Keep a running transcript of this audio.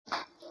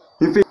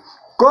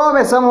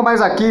Começamos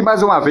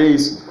mais uma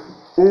vez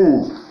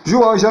o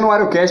João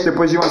Januário Cast,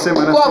 depois de uma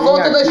semana. Com a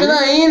volta aqui. da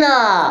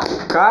Janaína!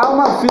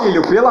 Calma,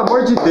 filho, pelo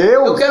amor de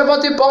Deus! Eu quero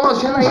bater palma, a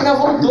Janaína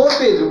voltou,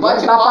 Pedro.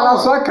 Bate tapa palma. na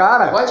sua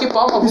cara. Bate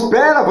palma, voltou.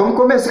 Espera, vamos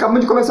começar.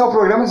 Acabamos de começar o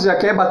programa, você já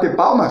quer bater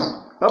palma?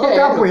 Vai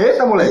bater uma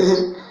punheta,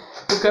 moleque.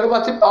 Eu quero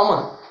bater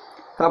palma.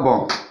 Tá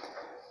bom.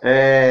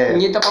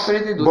 Ninguém tá pra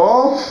perdedor.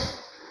 Bom,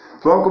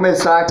 vamos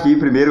começar aqui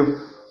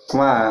primeiro com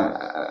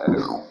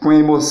a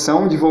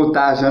emoção de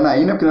voltar a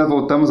Janaína, porque nós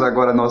voltamos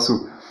agora ao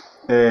nosso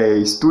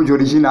estúdio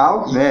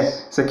original, né?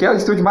 Isso aqui é o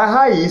estúdio mais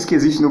raiz que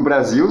existe no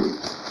Brasil,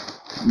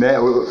 né?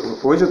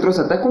 Hoje eu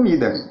trouxe até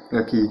comida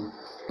aqui.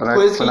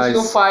 Coisa que a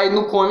gente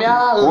não come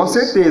há anos. Com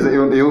certeza,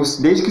 eu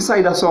desde que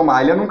saí da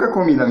Somália nunca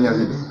comi na minha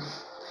vida.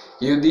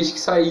 Eu desde que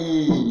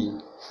saí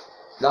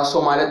da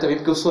Somália também,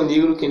 porque eu sou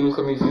negro, quem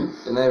nunca me viu,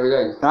 não é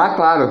verdade? Ah,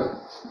 claro.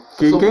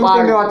 Quem tem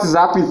meu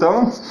WhatsApp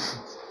então?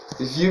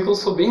 Viu que eu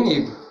sou bem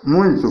negro.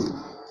 Muito.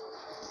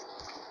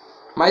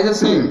 Mas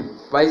assim,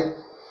 vai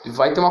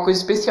ter uma coisa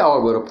especial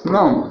agora.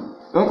 Não,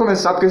 vamos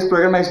começar porque esse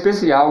programa é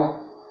especial.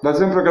 Vai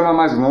ser um programa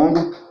mais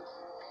longo.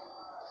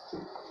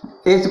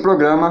 Esse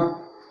programa,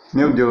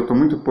 meu Deus, eu tô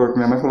muito porco.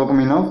 Minha mãe falou pra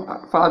mim não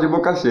falar de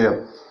boca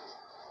cheia.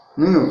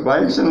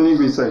 Vai enchendo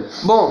linguiça aí.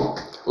 Bom,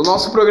 o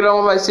nosso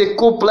programa vai ser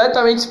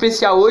completamente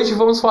especial hoje.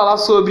 Vamos falar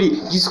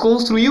sobre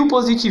desconstruir o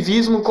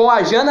positivismo com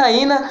a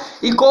Janaína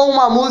e com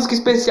uma música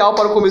especial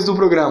para o começo do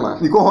programa.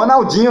 E com o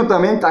Ronaldinho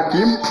também, que tá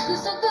aqui.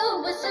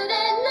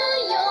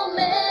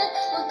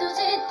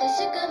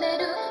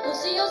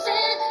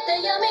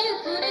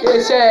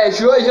 Esse é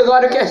João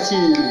Januário Cast.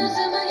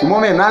 Uma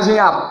homenagem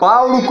a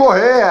Paulo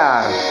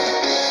Correa.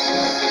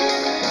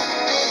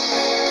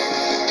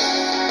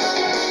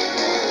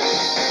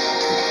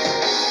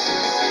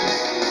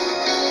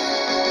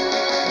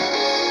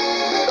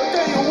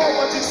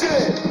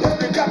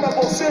 Explicar pra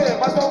você,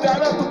 mas não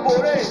garanto,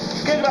 porém,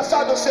 que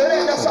engraçado eu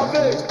serei dessa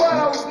vez.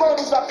 Para os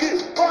manos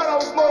aqui, para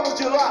os manos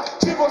de lá.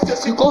 Se você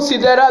se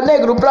considera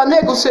negro, pra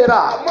nego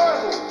será.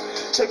 Mano,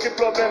 sei que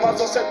problemas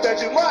você tem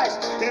demais.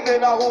 E nem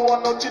na rua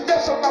não te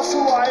deixam na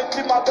sua,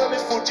 entre madame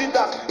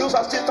fudida. E os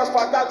racistas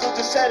fardados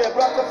de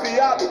cérebro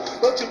atrofiado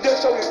não te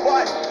deixam em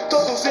paz.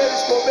 Todos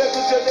eles com medo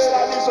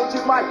generalizam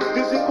demais.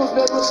 Dizem que os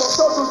negros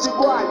são todos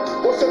iguais.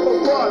 Você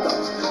concorda?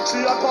 Se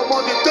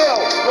acomoda então,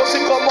 não se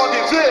incomoda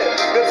em ver.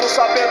 Mesmo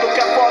sabendo que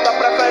é foda,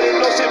 prefere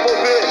não se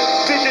envolver.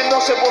 Finge não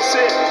ser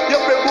você. E eu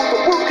pergunto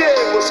por que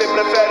você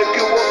prefere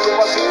que o outro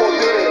vá se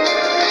foder.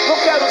 Não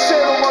quero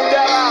ser um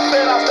Mandela,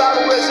 apenas dar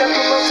um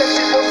exemplo. Não sei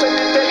se você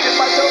me entende,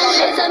 mas eu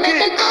lamento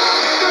que...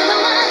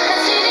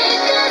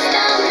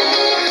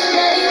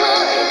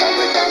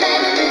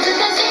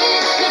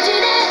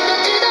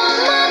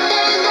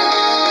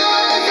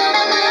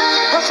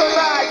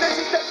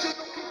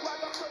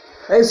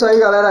 É isso aí,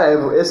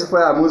 galera. Essa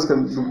foi a música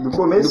do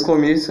começo. Do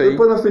começo aí.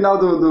 Depois no final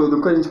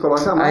do que a gente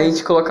coloca mais. Aí a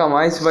gente coloca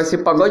mais, vai ser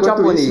pagode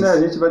japonês. Isso, né, a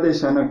gente vai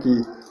deixando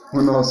aqui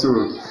o nosso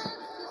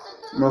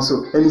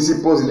MC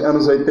Pose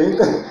anos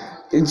 80.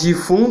 De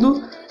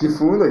fundo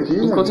aqui.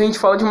 Enquanto né? A gente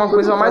fala de uma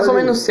coisa mais ou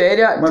menos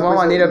séria, de uma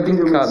maneira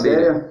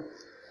brincadeira.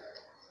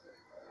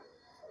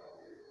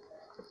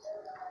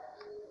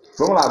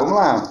 Vamos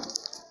lá.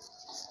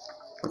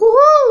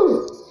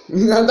 Uhul!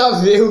 Nada a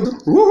ver.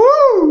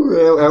 Uhul!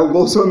 É o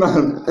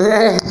Bolsonaro.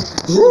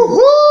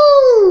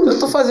 Uhul! Eu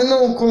tô fazendo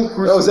um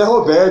concurso. É o Zé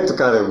Roberto,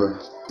 caramba.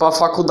 Pra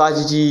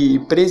faculdade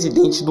de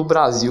presidente do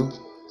Brasil.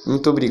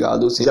 Muito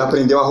obrigado. Já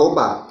aprendeu a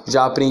roubar.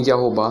 Já aprendi a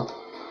roubar.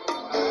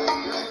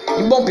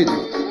 E bom, Pedro,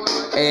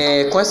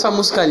 com essa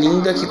música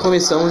linda que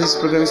começamos esse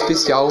programa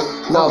especial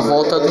com a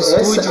volta do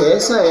estúdio.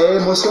 Essa é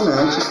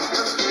emocionante.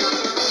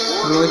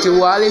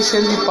 O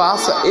Alexandre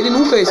passa, ele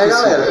nunca esqueceu.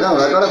 Galera,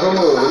 agora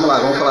vamos lá,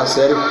 vamos falar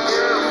sério.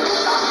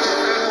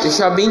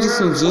 Deixar bem de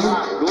fundinho.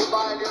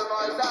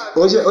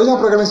 Hoje é um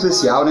programa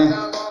especial, né?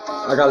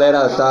 A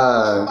galera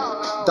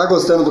tá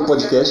gostando do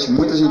podcast,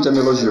 muita gente já me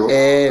elogiou.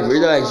 É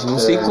verdade, não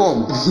sei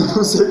como.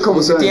 Não sei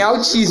como. Você tem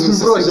autismo. Um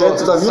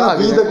projeto da minha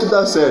vida, né? Que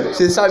dá certo.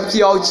 Você sabe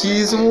que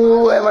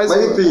autismo é mais...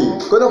 Mas enfim,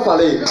 quando eu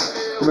falei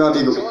com meu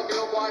amigo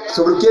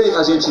sobre o que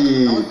a gente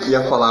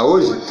ia falar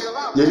hoje,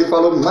 e ele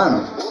falou,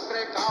 mano,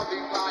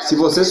 se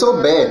você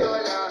souber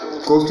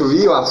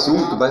construir o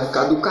assunto, vai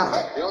ficar do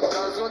caralho.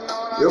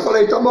 Eu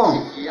falei, tá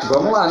bom,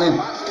 vamos lá, né?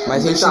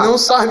 Mas a gente não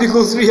sabe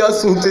construir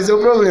assunto, esse é o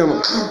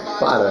problema.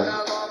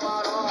 Para.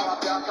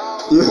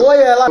 Oi,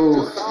 ela.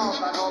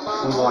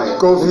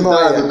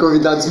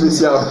 Convidado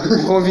especial.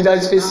 Convidado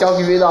especial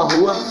que veio da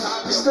rua.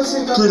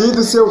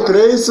 Querido seu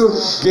Creiço.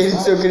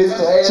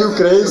 Tio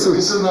Creiço.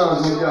 Isso não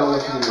aqui.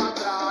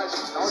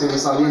 Você não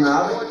sabia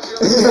nada.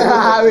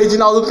 O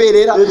Edinaldo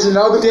Pereira.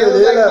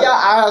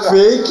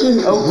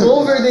 Fake. É o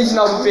cover do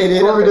Edinaldo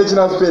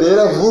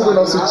Pereira. Vulgo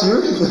nosso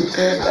tio.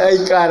 Ai,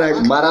 caraca.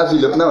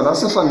 Maravilhoso. Não,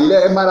 nossa família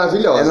é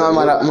maravilhosa.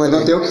 Mano,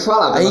 não tem o que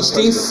falar. A gente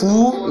tem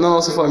full na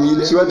nossa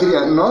família. Tio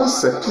Adriano.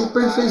 Nossa, que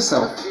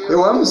perfeição.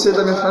 Eu amo ser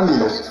da minha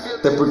família.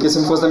 Até porque se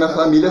não fosse da minha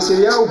família,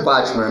 seria o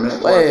Batman, né?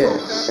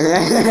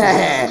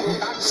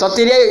 Só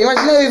teria...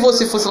 Imagina eu e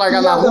você fosse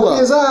largar na rua.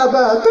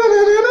 Pesada.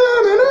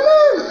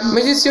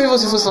 Mas e se eu e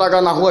você fosse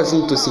largar na rua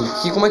junto, assim?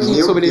 Como é que a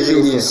gente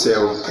sobreviveria? Meu Deus do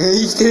céu. A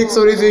gente teria que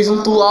sobreviver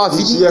junto lá a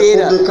vida Ia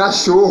inteira. comer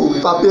cachorro,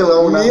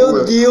 papelão na rua.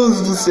 Meu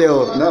Deus do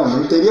céu.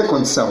 Não teria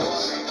condição.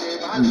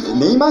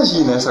 Nem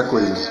imagina essa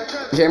coisa.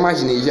 Já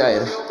imaginei, já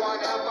era.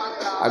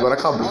 Agora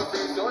acabou.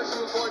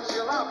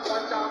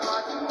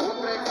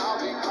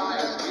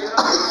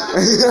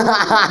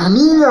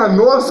 Minha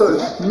nossa,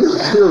 meu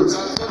Deus,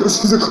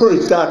 preciso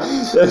cortar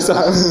essa.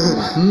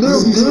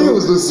 Meu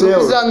Deus do céu. Não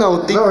precisa não,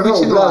 tem que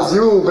continuar.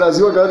 O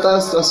Brasil agora tá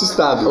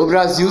assustado. O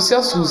Brasil se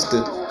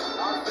assusta.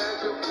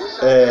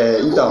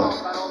 Então,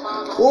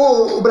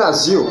 o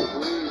Brasil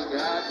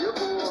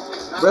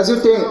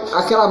tem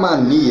aquela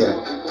mania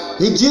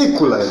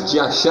ridícula de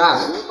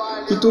achar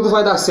que tudo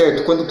vai dar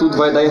certo quando tudo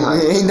vai dar errado.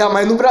 Ainda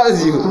mais no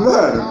Brasil.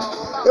 Mano,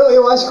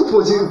 eu acho que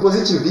o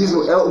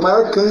positivismo é o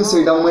maior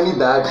câncer da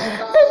humanidade.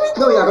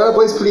 Não, e agora eu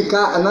vou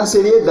explicar na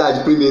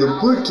seriedade primeiro.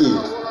 Por quê?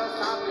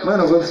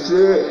 Mano,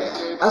 você...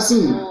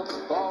 Assim,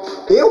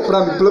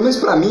 pelo menos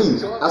pra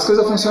mim, as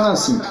coisas funcionam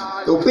assim.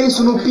 Eu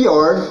penso no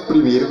pior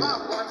primeiro,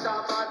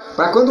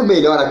 pra quando o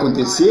melhor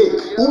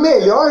acontecer, o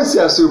melhor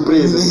ser a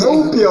surpresa,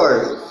 não o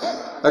pior.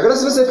 Agora,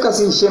 se você ficar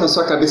se enchendo a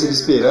sua cabeça de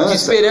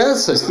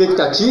esperança,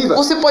 expectativa,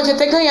 você pode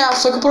até ganhar,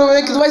 só que o problema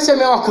é que não vai ser a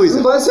mesma coisa.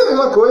 Não vai ser a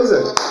mesma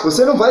coisa.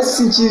 Você não vai se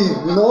sentir,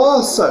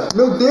 nossa,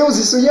 meu Deus,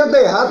 isso ia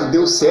dar errado,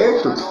 deu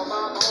certo.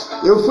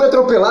 Eu fui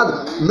atropelado,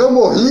 não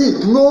morri,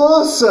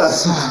 nossa,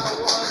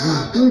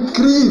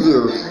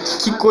 incrível.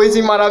 Que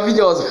coisa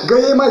maravilhosa.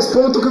 Ganhei mais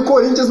pontos que o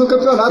Corinthians no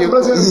Campeonato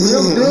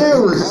Brasileiro.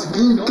 Meu Deus,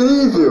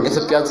 incrível.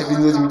 Essa piada você fez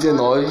em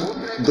 2019.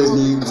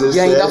 2017 e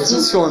ainda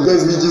funciona.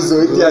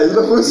 2018 e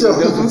ainda funciona.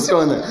 Ainda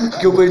funciona.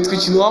 Porque o Corinthians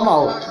continua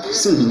mal.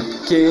 Sim.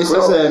 Porque esse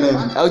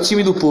né? É o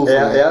time do povo.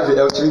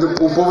 É o time do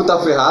povo. O povo tá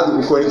ferrado,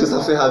 o Corinthians tá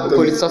ferrado também. O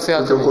Corinthians tá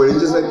ferrado porque também. O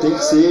Corinthians tem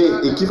que ser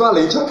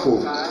equivalente ao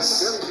povo.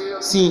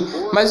 Sim,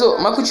 mas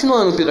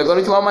continuando, Pedro,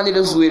 agora de uma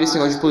maneira zoeira esse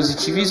negócio de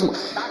positivismo,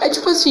 é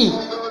tipo assim,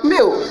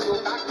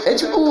 é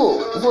tipo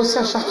você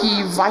achar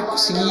que vai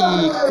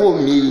conseguir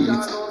comer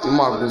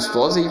uma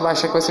gostosa e vai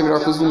achar que vai ser a melhor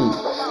coisa do mundo.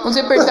 Quando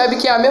você percebe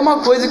que é a mesma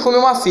coisa que comer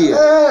uma feia.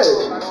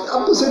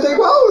 Você tá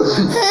igual.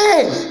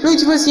 Não,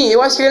 tipo assim,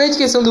 eu acho que a grande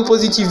questão do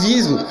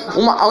positivismo,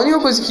 a única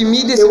coisa que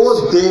me Eu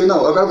odeio,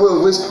 agora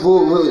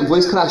vou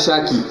escrachar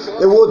aqui.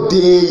 Eu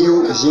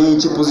odeio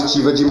gente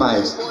positiva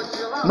demais.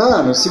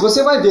 Mano, se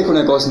você vai ver que o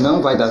negócio não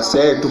vai dar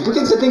certo, por que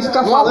você tem que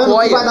ficar falando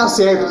que vai dar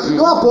certo?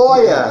 Não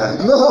apoia!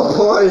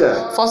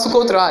 Faça o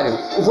contrário.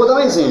 Eu vou dar um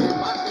exemplo.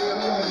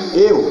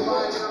 Eu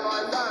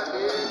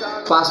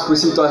passo por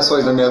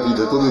situações da minha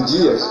vida todo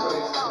dia,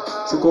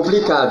 são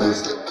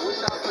complicadas.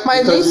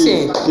 Mas nem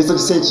sempre. Questão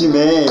de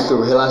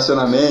sentimento,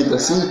 relacionamento,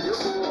 assim.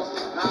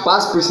 Eu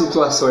passo por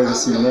situações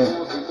assim, né?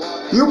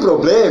 E o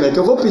problema é que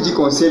eu vou pedir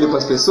conselho para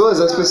as pessoas.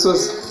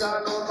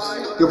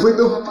 Eu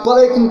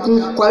falei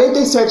com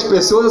 47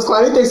 pessoas, as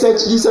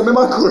 47 disseram a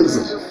mesma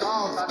coisa.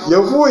 E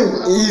eu fui.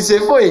 E você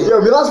foi? E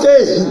eu me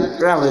lasquei.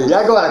 E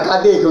agora,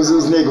 cadê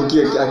os negros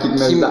aqui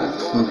me ajudar?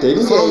 Não tem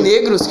ninguém. Foram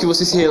negros que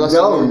você se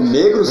relacionou? Não,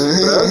 negros,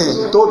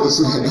 brancos,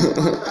 todos.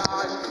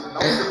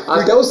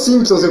 Até os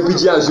Simpsons eu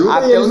pedi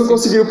ajuda e eles não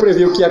conseguiram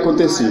prever o que ia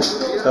acontecer.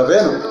 Tá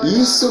vendo?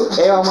 Isso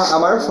é a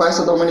maior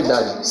farsa da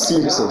humanidade.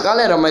 Simpsons.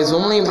 Galera, mas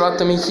vamos lembrar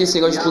também que esse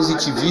negócio de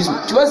positivismo,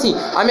 tipo assim,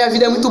 a minha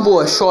vida é muito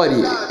boa,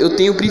 chore, eu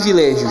tenho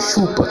privilégio,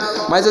 chupa.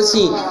 Mas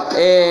assim,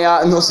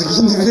 nossa,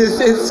 que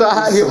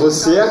desnecessário.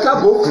 Você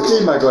acabou com o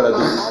clima agora.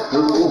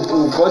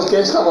 O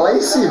podcast tava lá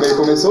em cima, ele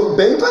começou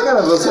bem pra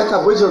caramba. Você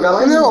acabou de jogar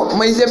lá em cima. Não,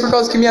 mas é por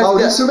causa que minha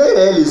Maurício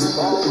Meirelles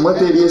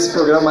manteria esse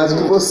programa mais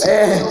do que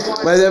você.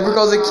 Mas é por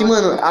causa que,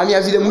 mano, a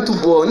minha vida é muito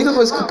boa. A única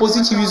coisa que o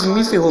positivismo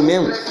me ferrou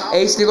mesmo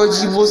é esse negócio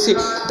de você,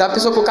 da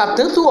pessoa colocar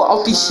tanto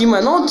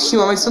autoestima, não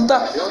autoestima, mas tanta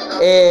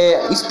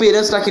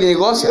esperança naquele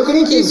negócio,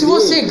 que se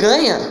você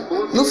ganha,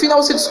 no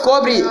final você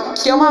descobre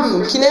que que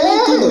não é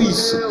nem tudo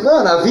isso.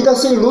 Mano, a vida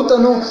sem luta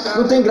não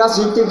tem graça.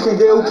 A gente tem que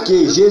entender o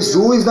que?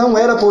 Jesus não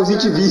era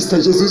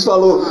positivista. Jesus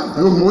falou: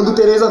 no mundo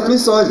tereis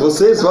aflições,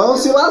 vocês vão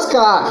se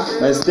lascar,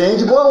 mas tem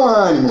de bom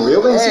ânimo,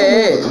 eu venci.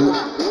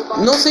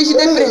 Não seja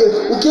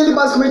depressivo. O que ele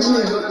basicamente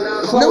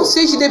falou? Não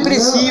seja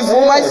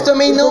depressivo, mas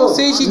também não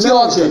seja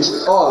idiota. Não, gente,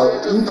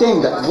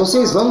 entenda,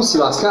 vocês vão se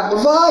lascar?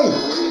 Vai!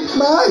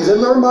 Mas é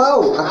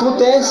normal,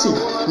 acontece.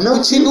 Não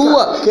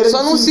continua,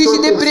 só não seja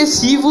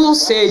depressivo ou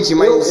cede,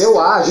 mas eu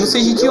acho, não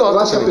seja idiota. Eu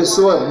acho que a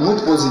pessoa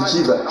muito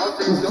positiva,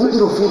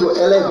 no fundo,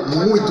 ela é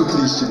muito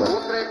triste, mano.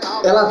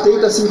 Ela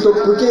tenta se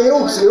porque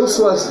eu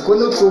sou assim,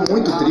 quando eu sou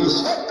muito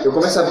triste, eu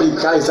começo a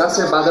brincar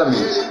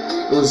exacerbadamente.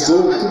 Eu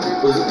zoo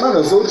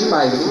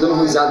demais, eu fico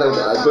dando risada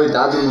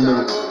doidado no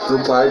meu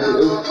quarto.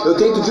 Eu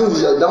tento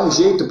dar um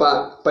jeito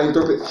pra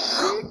entorpecer.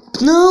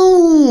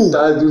 Não!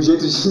 Tá, de um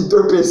jeito de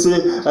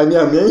entorpecer a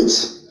minha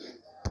mente.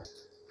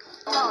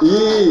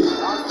 E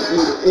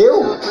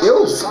eu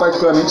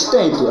particularmente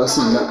tento,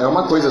 assim, é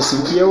uma coisa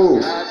assim que eu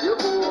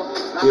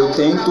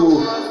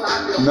tento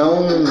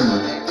não...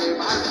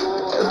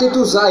 Eu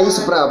tento usar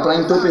isso pra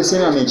entorpecer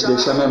minha mente,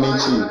 deixar minha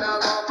mente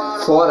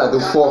fora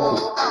do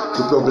foco.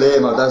 do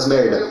problema, das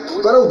merda.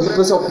 Agora o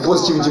pessoal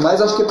positivo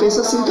demais, acho que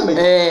pensa assim também.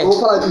 É. Eu vou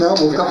falar, não,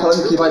 vou ficar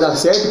falando que vai dar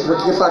certo,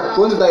 porque pra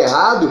quando dá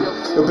errado,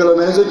 eu pelo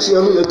menos eu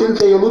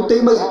tentei, eu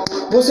lutei, mas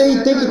você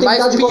tem que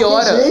tentar de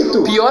qualquer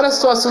jeito. Piora a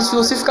situação se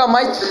você ficar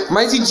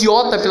mais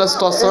idiota pela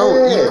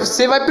situação e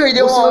você vai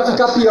perder uma hora. Você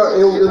vai ficar pior.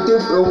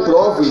 Eu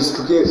provo isso,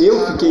 porque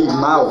eu fiquei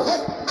mal.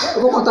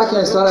 Eu vou contar aqui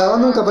a história, ela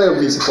nunca vai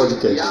ouvir esse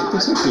podcast, eu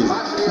tenho certeza.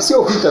 E se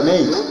ouvir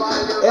também,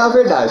 é a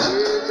verdade.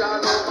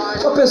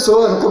 Uma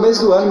pessoa no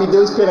começo do ano me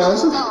deu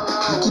esperança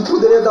de que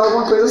poderia dar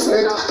alguma coisa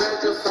certa.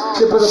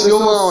 Depois a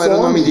pessoa João era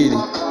o nome dele.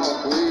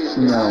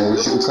 Não,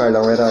 o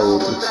Carlão era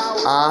outro.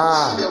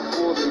 Ah.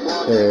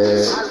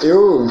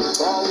 Eu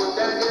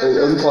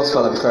não posso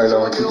falar do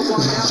Carlão aqui.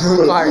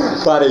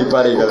 Parei,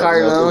 galera.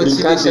 Carlão, não,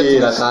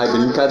 brincadeira, tá?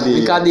 Brincadeira.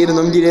 Brincadeira, o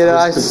nome dele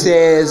era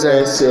César.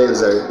 É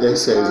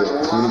César.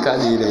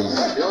 Brincadeira aí.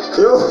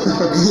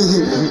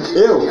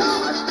 Eu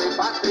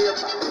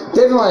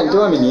teve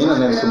uma menina,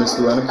 né, no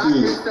começo do ano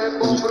que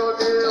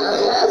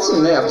é assim,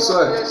 né, a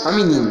pessoa... A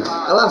menina.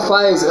 Ela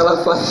faz...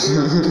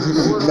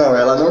 Não,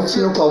 ela não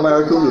tinha um pau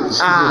maior que o meu.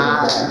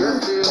 Ah.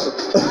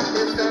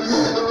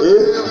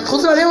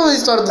 Controlemos a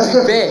história do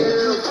tripé?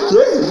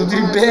 Quê? Do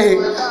tripé.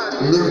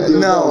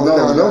 Meu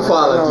Deus, não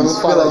fala disso,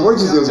 pelo amor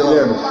de Deus,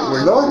 Guilherme.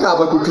 Não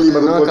acaba com o clima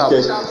do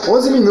podcast.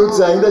 11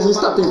 minutos ainda, a gente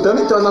tá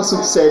tentando entrar no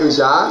assunto sério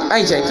já. A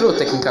gente já entrou,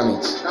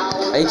 tecnicamente.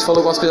 A gente falou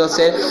algumas coisas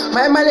sérias,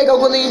 mas é mais legal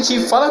quando a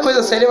gente fala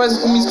coisa séria, mas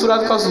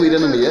misturado com a zoeira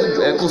no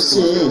meio. É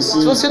gostoso. Sim.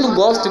 Se você não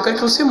gosta, eu quero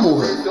que você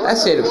morra. É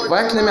sério,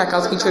 vai aqui na minha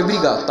casa que a gente vai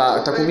brigar,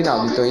 tá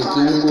combinado. Então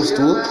quem não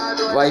gostou,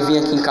 vai vir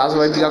aqui em casa e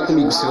vai brigar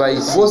comigo.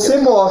 Você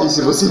morre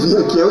se você vir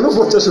aqui, eu não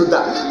vou te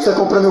ajudar. Você tá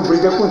comprando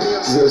briga com...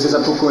 Você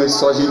sabe que eu conheço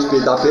só gente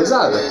da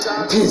pesada.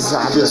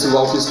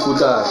 Pessoal que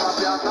escuta...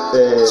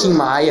 Tim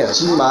Maia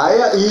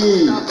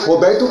e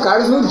Roberto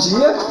Carlos no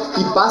dia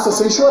e passa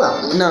sem chorar.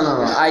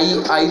 Não.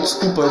 Aí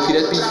desculpa, eu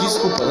queria pedir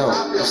desculpa, não.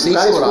 Sem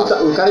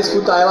chorar. O cara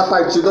escuta ela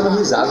partiu dando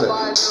risada.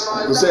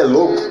 Você é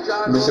louco?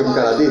 Mexer com um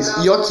cara desse?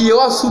 E ó que eu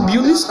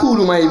assobio no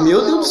escuro, mas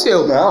meu Deus do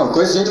céu. Não,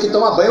 conheço gente que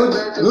toma banho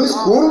no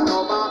escuro.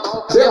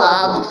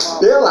 Pelado.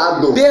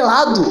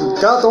 O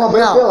cara toma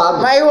banho pelado.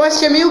 Mas eu acho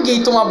que é meio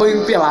gay tomar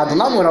banho pelado.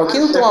 Na moral,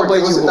 quem não toma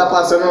banho de roupa? Você tá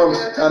passando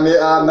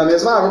na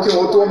mesma água que um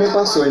outro homem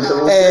passou. Então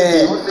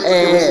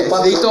você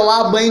tem que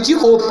tomar banho de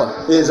roupa.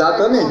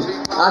 Exatamente.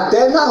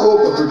 Até na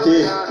roupa,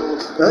 porque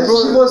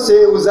antes de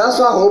você usar a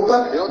sua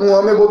roupa, um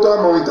homem botou a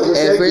mão. Então você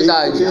é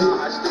verdade.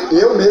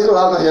 Eu mesmo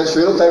lá na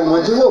Riachuelo tenho um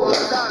monte de roupa.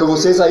 Então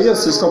vocês aí,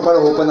 vocês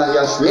comparam roupa na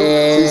Riachuelo,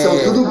 vocês são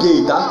tudo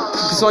gay, tá?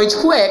 Principalmente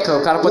cueca.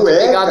 O cara pode ter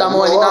pegado a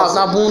mão ali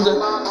na bunda.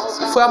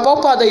 Foi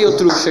apalpado aí o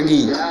trouxa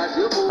gay.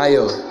 Aí,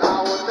 ó.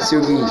 Seu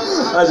gay.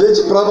 A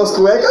gente prova as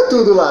cuecas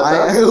tudo lá,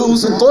 tá? Eu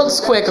uso todas as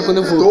cuecas quando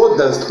eu vou.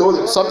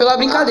 Todas. Só pela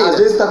brincadeira. Às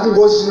vezes tá com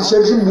gosto de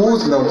cheiro de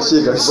musgo. Não,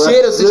 chega.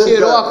 Você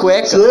cheirou a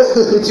cueca?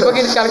 Tipo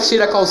aquele cara que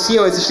cheira a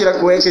calcinha, mas você cheira a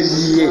cueca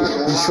de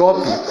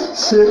shopping.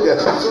 Chega.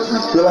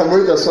 Pelo amor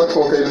de Deus, só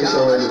coca aí no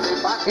chão ali.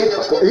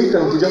 Eita,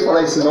 não podia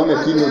falar esse nome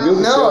aqui, meu Deus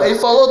do céu. Não, ele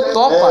falou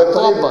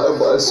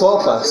topa.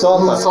 Sopa.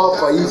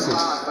 Sopa, isso.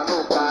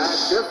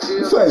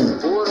 Isso aí.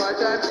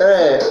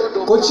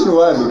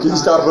 Continuando, o que a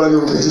gente tava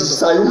falando, a gente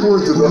saiu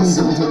muito do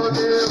assunto.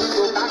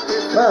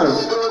 Mano,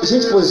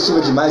 gente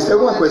positiva demais, tem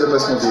alguma coisa pra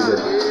esconder,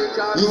 velho.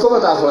 E como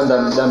eu tava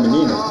falando da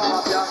menina,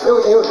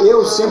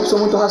 eu sempre sou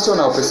muito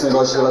racional pra esse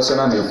negócio de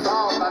relacionamento.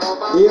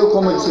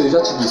 Como eu já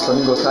te disse, pra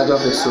mim gostar de uma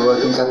pessoa,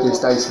 tem que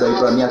atestar isso daí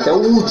pra mim até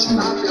o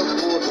último.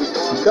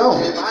 Então,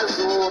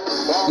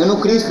 eu não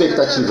crio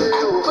expectativa.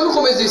 Foi no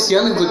começo desse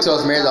ano que aconteceu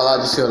as merdas lá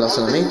do seu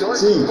relacionamento?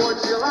 Sim.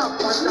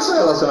 Não foi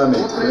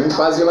relacionamento, foi um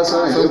quase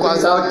relacionamento. Eu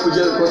pensava que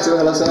podia acontecer um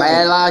relacionamento.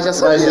 Mas ela já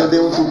sabia. Mas eu dei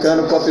um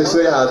tucano pra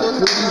pessoa errada.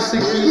 Isso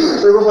aqui.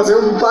 Eu vou fazer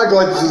um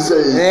pagode disso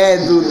aí.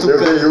 Do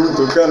tucano. Eu dei um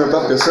tucano pra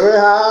pessoa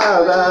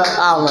errada.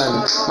 Ah,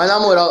 mano. Mas na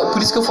moral,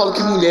 por isso que eu falo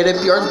que mulher é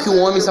pior do que o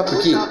homem, sabe por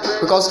quê?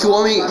 Por causa que o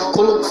homem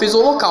fez o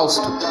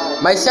holocausto.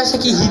 Mas você acha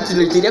que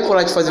Hitler teria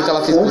coragem de fazer o que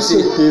ela fez com você?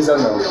 Com certeza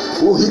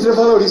não. O Hitler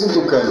valoriza um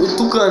tucano. O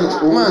tucano.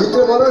 O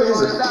Hitler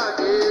valoriza.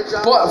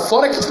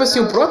 Fora que, tipo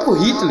assim, o próprio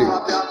Hitler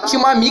tinha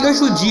uma amiga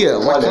judia,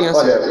 uma criança.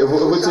 Olha, eu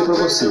vou dizer pra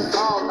você.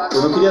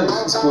 Eu não queria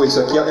expor isso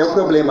aqui, é um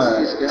problema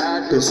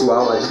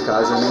pessoal lá de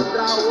casa, né?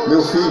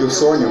 Meu filho, o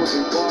Sônia,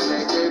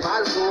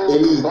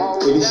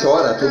 ele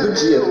chora todo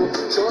dia.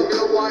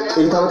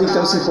 Ele tava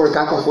tentando se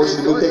enforcar com a fonte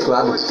do meu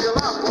teclado.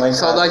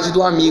 Saudade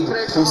do amigo.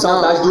 Com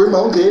saudade do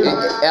irmão dele.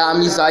 A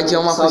amizade é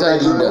uma coisa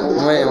linda.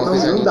 Não é uma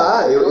coisa linda. Não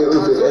dá,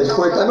 é de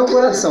cortar meu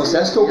coração. Você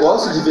acha que eu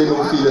gosto de ver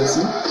meu filho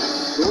assim?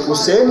 O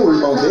Semo, o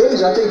irmão dele,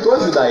 já tentou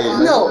ajudar ele,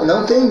 mas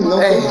não tem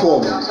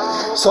como.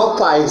 Só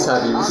pai,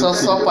 sabe?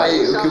 Só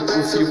pai, o que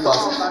o filho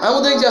passa. Mas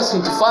mudando de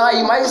assunto, fala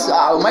aí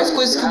mais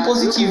coisas que o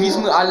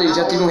positivismo. Ele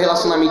já teve um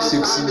relacionamento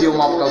seu que se deu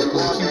mal por causa do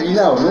positivismo?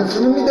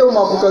 Não me deu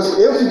mal por causa.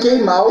 Eu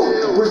fiquei mal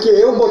porque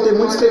eu botei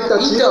muita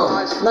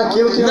expectativa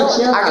naquilo que não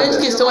tinha nada. A grande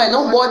questão é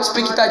não bote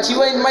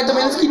expectativa, mas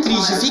também não fique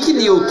triste, fique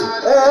neutro.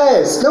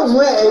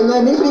 Não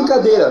é nem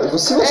brincadeira.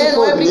 Se você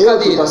for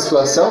neutro com a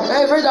situação.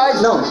 É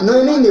verdade. Não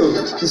é nem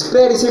neutro.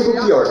 Espere sempre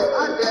o pior.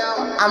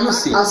 Ah, não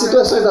sei. As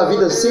situações da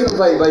vida sempre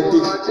vai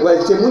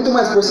ter muito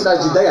mais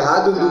possibilidade de dar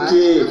errado do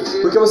que...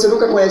 Porque você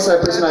nunca conhece a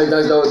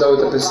personalidade da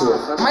outra pessoa.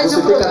 Mas você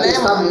o tem que problema,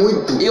 atestar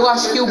muito. eu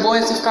acho que o bom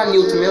é você ficar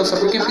neutro mesmo,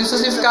 sabe? Porque se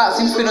você ficar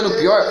sempre esperando o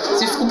pior,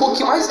 você fica um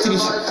pouquinho mais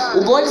triste.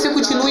 O bom é que você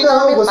continue na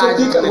Não,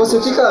 metade.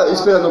 você fica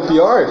esperando o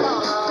pior,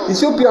 e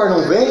se o pior não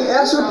vem, é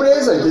a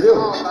surpresa,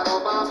 entendeu?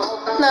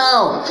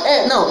 Não,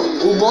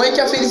 o bom é que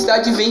a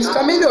felicidade vem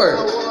ficar melhor.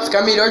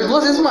 Ficar melhor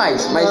 2 vezes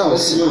mais. Mas, Não,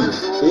 sim,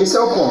 esse é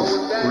o ponto.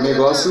 O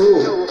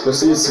negócio,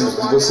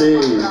 você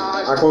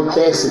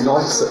acontece,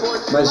 nossa,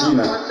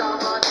 imagina.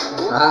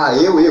 Ah,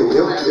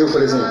 eu,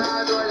 por exemplo,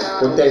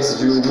 acontece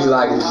de um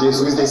milagre,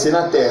 Jesus descer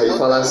na terra e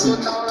falar assim,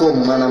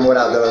 toma uma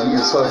namorada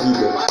na sua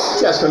vida.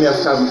 Você acha que eu não ia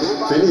ficar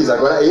feliz?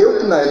 Agora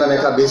eu, na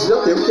minha cabeça, já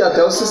tenho que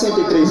até os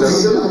 63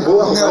 anos eu não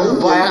vou arrumar ninguém. Não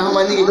vai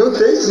arrumar ninguém. Não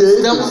tem jeito.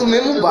 Estamos no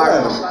mesmo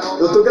barco. Mano,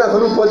 eu tô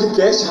gravando um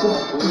podcast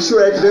pro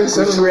Shrek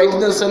dançando. O Shrek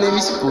dançando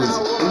MC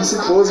Pose. MC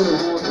Pose.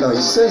 Não,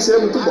 isso seria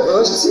muito bom.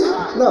 Eu acho que se...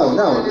 Não,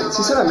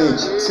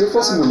 sinceramente, se eu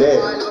fosse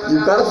mulher e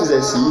o cara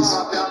fizesse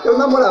isso, eu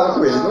namorava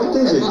com ele, não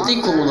tem jeito. Não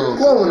tem como não.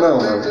 Como não,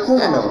 mano?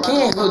 Como não?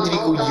 Quem é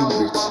Rodrigo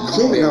Gilbert?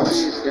 Quem não?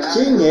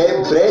 Quem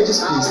é Brad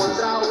Pistas?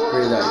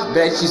 Verdade.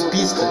 Brad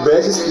Pista.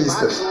 Brad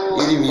Pistas.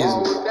 Ele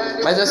mesmo.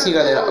 Mas assim,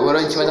 galera, agora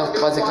a gente vai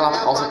fazer aquela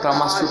pausa pra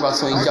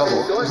masturbação e já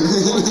volta.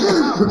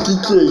 O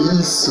que é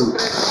isso?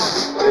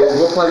 Eu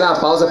vou fazer uma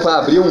pausa pra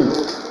abrir um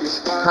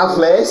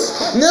Rafles.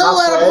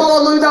 Não, era pra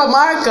falar o nome da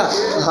marca.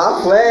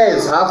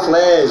 Rafles.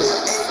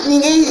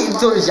 Ninguém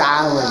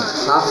já, mano.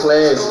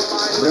 Rafles.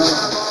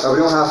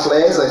 Abri um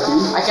Rafles aqui.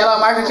 Aquela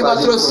marca que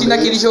patrocina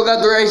aquele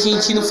jogador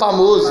argentino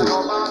famoso.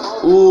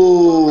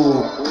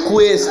 O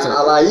Cuesta.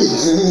 A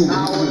Laís.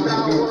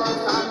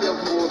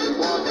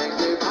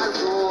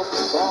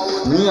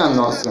 Minha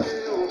nossa.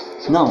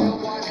 Não,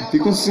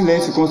 fica um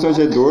silêncio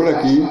constrangedor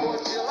aqui.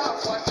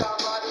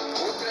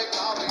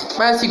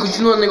 Mas assim,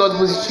 continuando o negócio do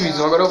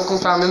positivismo, agora eu vou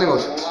contar meu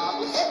negócio.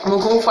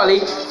 Como eu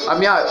falei,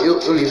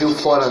 eu levei o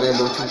fora, né,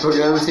 do último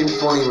programa, sempre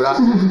vão lembrar.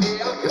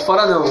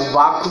 Fora não, o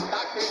vácuo.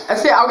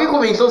 Assim, alguém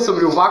comentou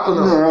sobre o vácuo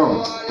ou não?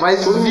 Não.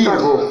 Mas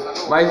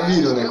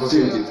viram, né, com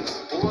certeza.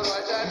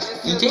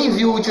 E quem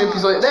viu o último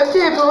episódio deve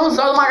ter pelo menos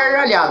dado uma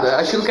gargalhada,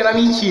 achando que era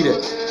mentira.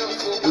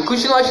 Eu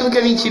continuo achando que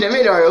é mentira, é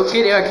melhor. Eu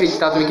queria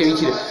acreditar também que é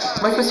mentira.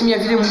 Mas tipo assim, minha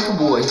vida é muito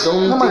boa, então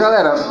não, mas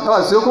galera,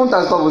 ó, se eu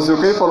contasse pra você o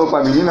que ele falou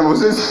pra menina,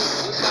 vocês...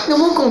 Não,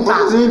 vamos contar.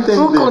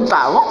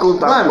 Vamos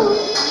contar. Mano,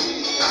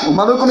 o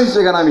maluco me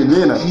chega na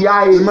menina e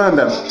aí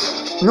manda.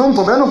 Não, o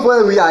problema não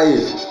foi o e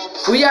aí.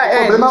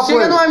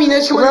 Chega numa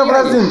menina te manda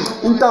assim,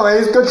 então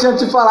é isso que eu tinha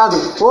te falado.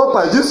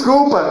 Opa,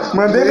 desculpa,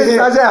 mandei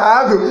mensagem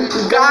errado.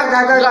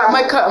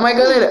 Mas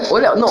galera,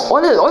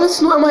 olha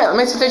se não é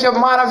uma estratégia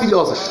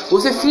maravilhosa.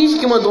 Você finge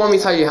que mandou uma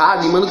mensagem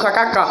errada e manda um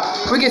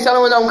kkk. Porque se ela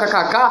mandar um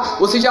kkk,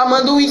 você já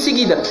manda um em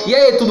seguida. E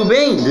aí, tudo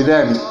bem?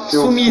 Guilherme,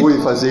 eu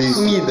fui fazer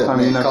isso com a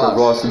menina que eu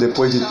gosto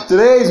depois de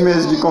 3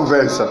 meses de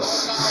conversa.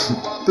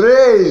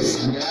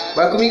 3!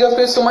 Vai comigo as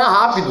pessoas mais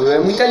rápido. É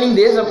muita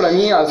lindeza pra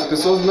mim. As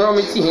pessoas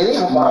normalmente se rendem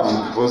rápido.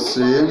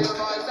 Você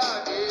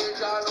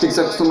tem que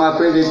se acostumar a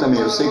perder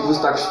também. Eu sei que você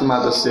está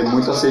acostumado a ser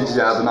muito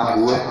assediado na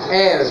rua.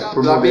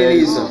 Por uma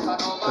beleza.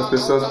 As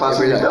pessoas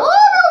passam de... Oh, meu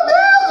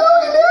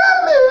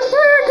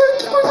Deus,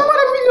 que coisa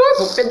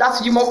maravilhosa. Um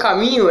pedaço de mau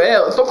caminho,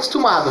 eu tô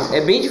acostumado. É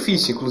bem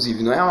difícil,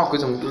 inclusive. Não é uma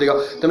coisa muito legal.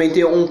 Também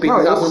ter um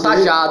pênis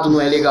avantajado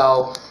não é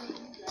legal.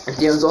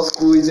 Tem as 2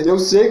 coisas. Eu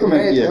sei como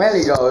é que é. Não é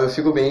legal, eu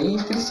fico bem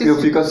triste. Eu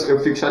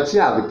fico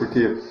chateado,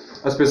 porque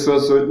as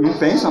pessoas não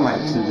pensam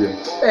mais hoje em dia.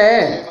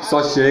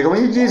 Só chegam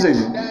e dizem,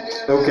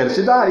 eu quero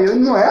te dar. E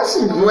não é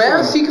assim que funciona. É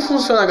assim que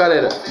funciona,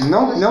 galera.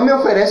 Não me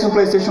oferece um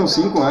PlayStation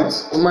 5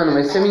 antes. Mano,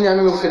 mas se a menina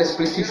não me oferece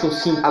PlayStation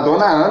 5... A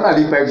dona Ana,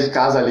 ali perto de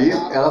casa, ali,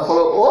 ela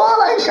falou, ô,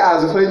 lá em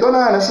casa. Eu falei,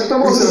 dona Ana, você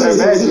tomou seu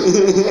remédio?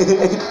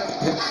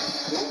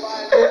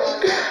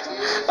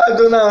 A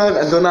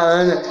dona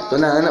Ana,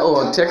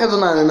 será que a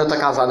dona Ana tá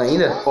casada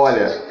ainda?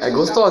 Olha, é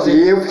gostosa, hein?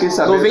 Eu fiquei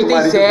sabendo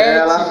 97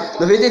 dela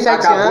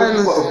 97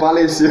 anos.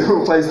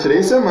 Faleceu faz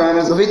 3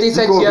 semanas.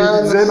 97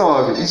 anos.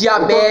 19.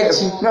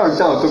 Diabetes. Não,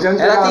 então, eu tô querendo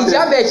ela tem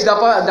diabetes, dá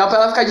pra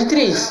ela ficar de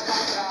 3.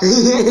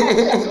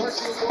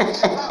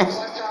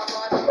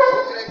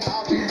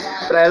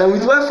 Pra ela é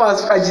muito mais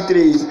fácil ficar de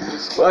 3.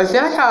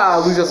 Será que a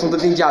Luz Assunta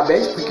tem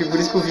diabetes? Porque por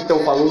isso que o Vitão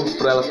falou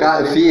pra ela ficar.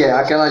 Cara, fia,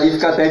 aquela ali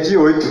fica até de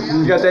 8.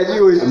 Fica até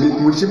de 8.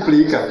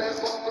 Multiplica.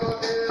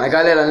 Mas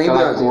galera,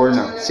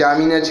 lembrando, se a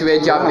menina tiver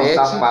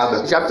diabetes,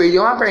 já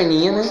perdeu uma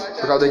perninha, né?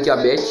 Por causa da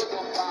diabetes.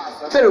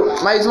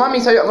 Mas uma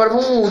mensagem, agora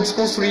vamos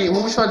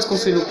continuar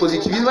desconstruindo o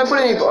positivismo. Mas por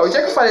exemplo,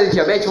 já que eu falei da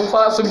diabetes, vamos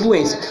falar sobre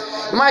doença.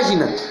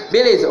 Imagina,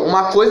 beleza,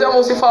 uma coisa é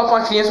você falar pra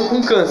uma criança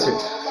com câncer,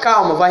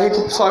 calma,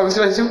 você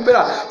vai se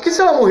recuperar. Porque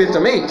se ela morrer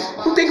também,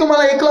 não tem como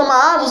ela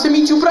reclamar, você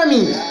mentiu pra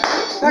mim.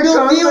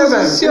 Meu Deus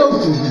do céu.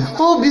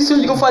 Isso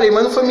que eu falei,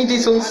 mas não foi minha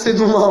intenção de ser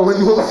do mal, mas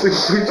não foi.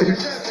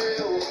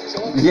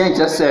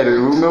 Gente, é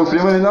sério, o meu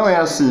primo ele não é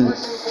assim.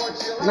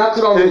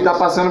 Naturalmente. Ele tá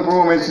passando por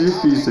momentos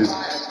difíceis.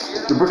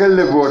 E porque ele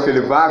levou aquele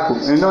vácuo,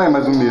 ele não é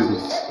mais o mesmo.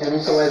 Eu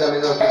não sou mais a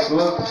mesma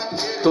pessoa.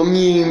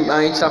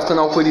 A gente tá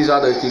ficando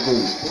alcoolizado aqui com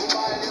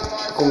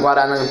Com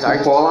Guaraná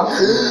Antártica. Pola.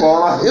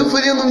 Eu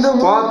falei o nome da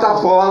música.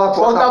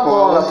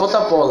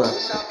 Ponta Pola.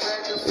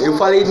 Eu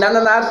falei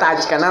na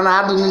tática,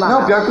 nanado no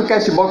Não, pior que o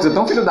Cashbox é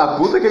tão filho da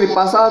puta que ele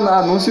passa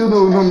anúncio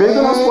no meio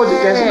do nosso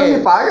podcast e não me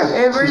paga.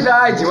 É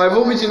verdade, mas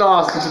vamos continuar o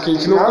assunto que a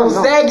gente não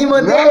consegue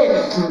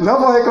manter. Não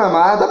vou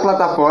reclamar da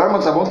plataforma,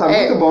 tá bom? Tá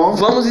muito bom.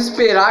 Vamos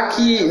esperar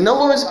que... Não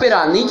vamos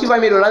esperar nem que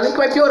vai melhorar, nem que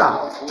vai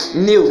piorar.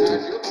 Neutro.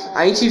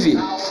 A gente vê.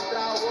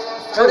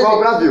 É igual o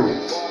Brasil.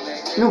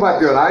 Não vai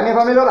piorar e nem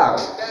vai melhorar.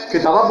 Porque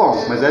tava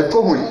bom, mas aí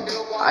ficou ruim.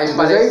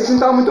 Mas aí não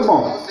tava muito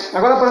bom.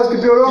 Agora parece que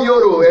piorou.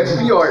 Piorou, é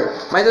pior.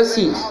 Mas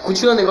assim,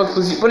 continua o negócio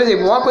positivo. Por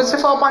exemplo, uma coisa que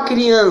você fala pra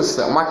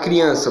uma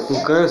criança com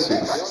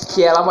câncer,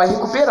 que ela vai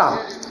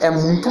recuperar. É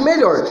muito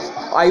melhor.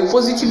 Aí o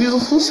positivismo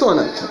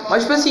funciona.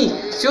 Mas tipo assim,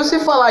 se você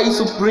falar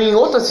isso em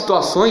outras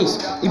situações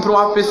e pra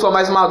uma pessoa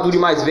mais madura e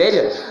mais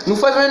velha, não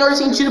faz o menor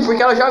sentido,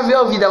 porque ela já vê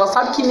a vida, ela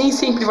sabe que nem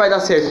sempre vai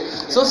dar certo.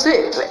 Se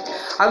você...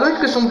 A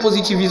grande questão do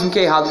positivismo que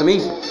é errado também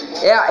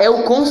é o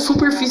quão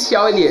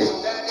superficial ele é.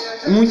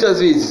 Muitas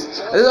vezes.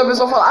 Às vezes a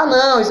pessoa fala,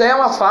 não, isso aí é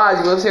uma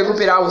fase, você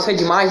recuperar, você é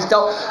demais e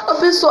tal. A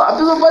pessoa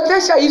pode até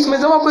achar isso,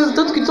 mas é uma coisa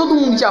tanto que todo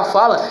mundo já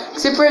fala, que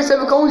você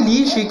percebe que é um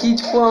lixo e que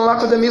tipo, é uma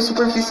coisa meio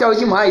superficial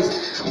demais.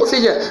 Ou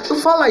seja, não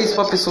fala isso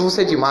pra pessoa,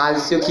 você é demais,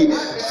 não sei o que.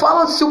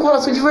 Fala do seu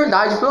coração de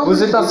verdade, pelo amor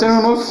de Deus. Você tá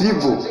sendo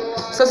nocivo.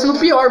 Você tá sendo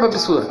pior pra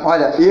pessoa.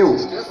 Olha, eu,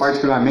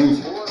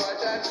 particularmente,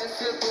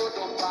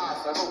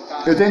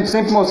 eu tento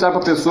sempre mostrar pra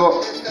pessoa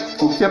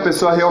o que a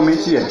pessoa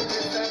realmente é.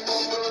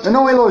 Eu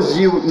não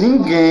elogio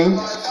ninguém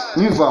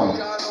em vão.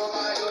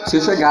 Se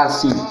eu chegar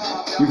assim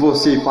em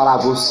você e falar,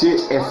 você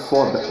é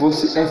foda,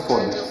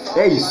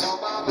 é isso.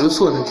 Eu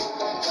sou, né?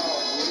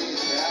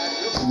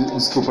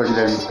 Desculpa,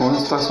 Guilherme, ficou uma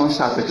situação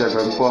chata aqui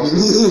agora, não posso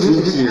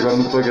mentir agora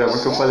no programa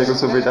que eu falei que eu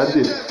sou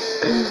verdadeiro.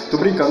 Tô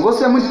brincando,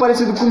 você é muito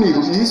parecido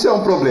comigo e isso é um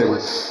problema.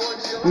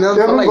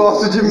 Eu não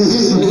gosto de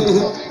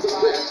mim.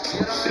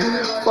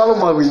 Fala um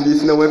bagulho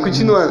desse, não, mas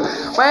continuando.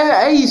 Mas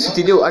é isso,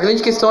 entendeu? A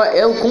grande questão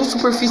é o quão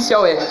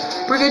superficial é.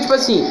 Porque, tipo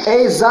assim...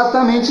 É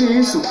exatamente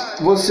isso.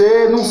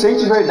 Você não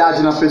sente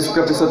verdade na pessoa que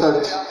a pessoa tá...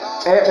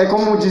 É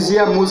como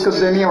dizia a música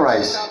do Damien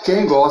Rice.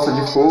 Quem gosta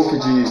de folk,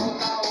 de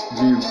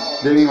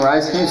Damien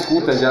Rice, quem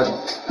escuta já...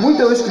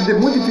 Eu acho que é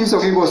muito difícil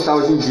alguém gostar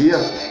hoje em dia.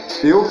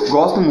 Eu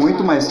gosto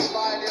muito, mas...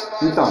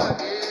 Então,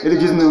 ele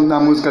diz na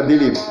música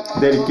dele,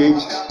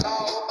 Delicate,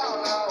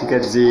 que quer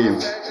dizer...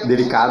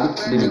 Delicado.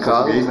 Em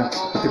português, né?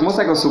 Eu tenho que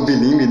mostrar que eu sou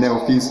bilingue, né?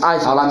 Eu fiz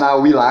aula na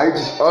Willard.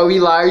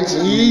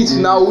 Isso,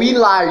 na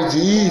Willard,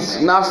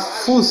 isso, na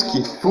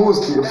Fusca. Na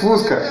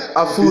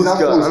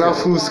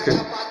Fusca.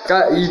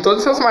 Cara, e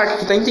todas essas marcas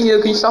que tá entendendo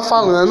o que a gente tá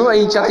falando, a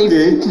gente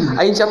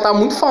já tá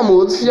muito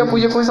famoso, você já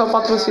podia começar a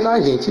patrocinar a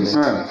gente,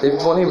 né? É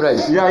bom lembrar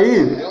isso. E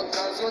aí,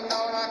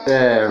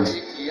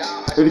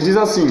 ele diz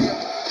assim: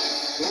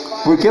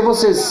 por que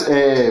você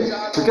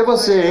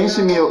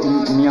enche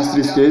minhas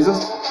tristezas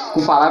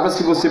com palavras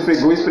que você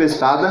pegou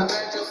emprestada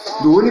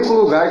do único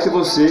lugar que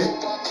você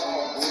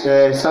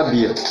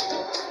sabia?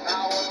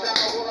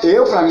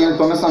 Pra mim, eu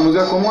tomo essa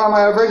música como a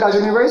maior verdade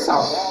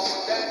universal.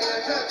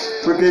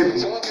 Porque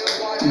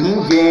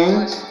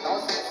ninguém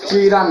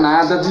tira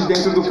nada de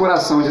dentro do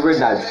coração de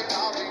verdade.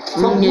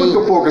 São muito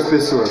poucas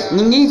pessoas.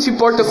 Ninguém se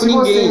importa com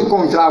ninguém. Se você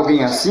encontrar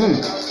alguém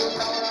assim,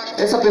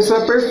 essa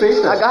pessoa é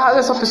perfeita. Agarra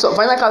essa pessoa,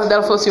 vai na casa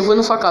dela e fala assim, eu vou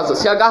na sua casa.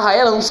 Se agarra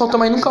ela, não solta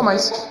mais nunca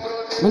mais.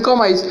 Nunca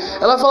mais.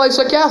 Ela fala, isso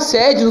aqui é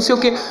assédio, não sei o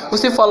que.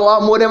 Você fala, o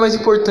amor é mais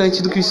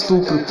importante do que o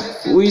estupro.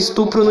 O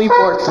estupro não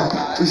importa.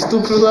 O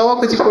estupro não é uma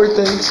coisa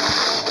importante.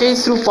 Quem é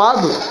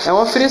estrupado é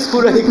uma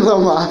frescura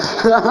reclamar.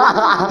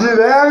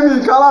 Guilherme,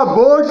 cala a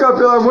boca,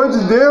 pelo amor de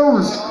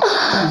Deus.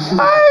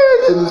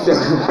 Ai, meu Deus do céu.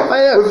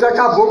 Você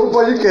acabou com o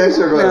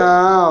podcast agora.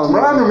 Não.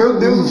 Mano, meu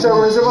Deus do céu,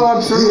 você vai falar um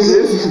absurdo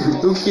desse.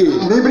 O quê?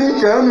 Nem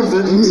brincando, você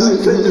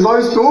incentivar o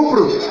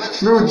estupro.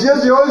 No dia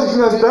de hoje que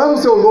nós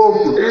estamos, seu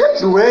louco,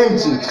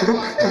 doente.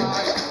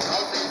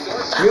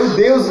 Meu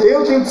Deus,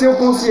 eu tenho que ser o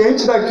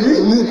consciente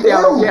daqui. Tem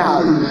algo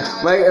errado.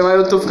 Mas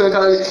eu tô ficando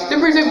cada vez... Você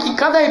percebe que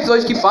cada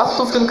episódio que passa eu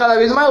tô ficando cada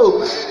vez mais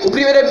louco. O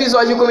primeiro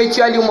episódio eu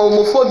cometi ali uma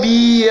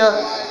homofobia,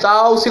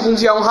 tal. O segundo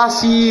já é um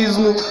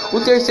racismo. O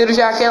terceiro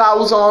já é aquela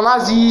alusão ao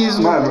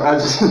nazismo. Mano,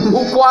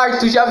 o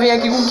quarto já vem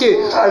aqui com o quê?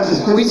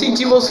 O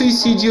incentivo ao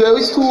suicídio é o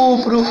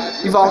estupro.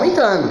 E vai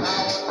aumentando.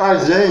 A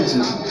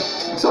gente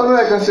só não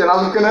é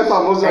cancelado porque não é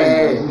famoso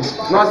ainda.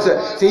 Nossa,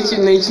 a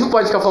gente não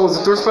pode ficar famoso.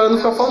 Eu torço pra não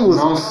ficar famoso.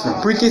 Nossa.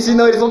 Porque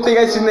senão eles vão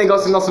pegar esse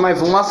negócio e, nossa, mas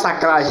vão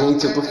massacrar a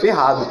gente. Eu tô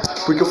ferrado.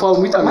 Porque eu falo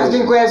muita merda. Mas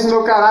quem conhece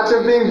meu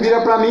caráter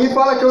vira pra mim e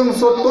fala que eu não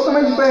sou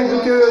totalmente diferente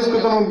do que eu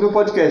escuto no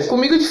podcast.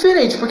 Comigo é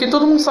diferente, porque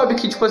todo mundo sabe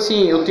que, tipo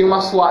assim, eu tenho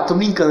uma suave. Tô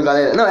brincando,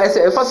 galera. Não,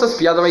 eu faço essas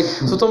piadas, mas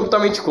sou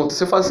totalmente contra.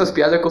 Se eu faço essas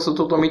piadas é que eu sou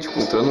totalmente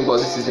contra. Eu não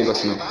gosto desses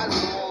negócios,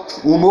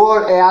 não.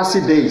 Humor é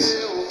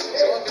acidez.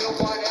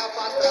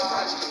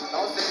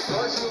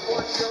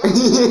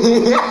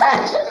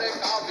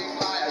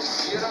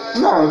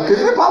 Não, eu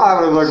queria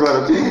palavras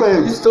agora, tudo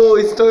bem. Estou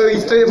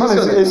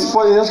Mano,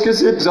 emocionado. acho que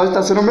esse episódio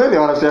tá sendo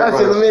melhor até Tá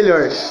agora. sendo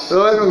melhor,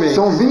 provavelmente.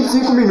 São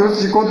 25 minutos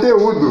de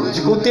conteúdo.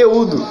 De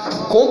conteúdo,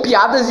 com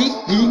piadas e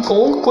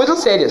com coisas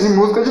sérias. E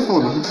música de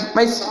fundo.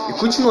 Mas,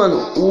 continuando,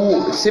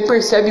 você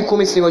percebe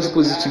como esse negócio de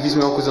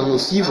positivismo é uma coisa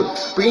nociva?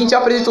 Porque a gente já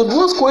apresentou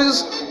duas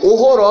coisas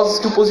horrorosas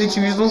que o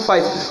positivismo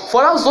faz,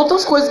 fora as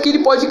outras coisas que ele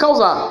pode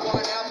causar.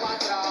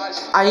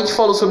 A gente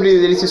falou sobre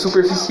ele ser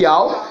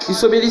superficial e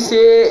sobre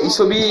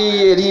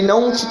ele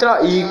não te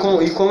e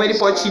como ele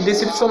pode te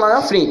decepcionar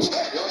na frente.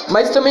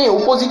 Mas também o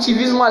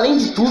positivismo, além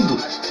de tudo,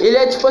 ele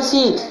é tipo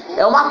assim,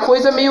 é uma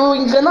coisa meio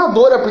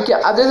enganadora, porque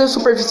às vezes é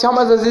superficial,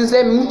 mas às vezes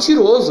é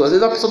mentiroso. Às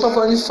vezes a pessoa tá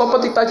falando isso só pra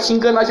tentar te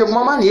enganar de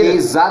alguma maneira.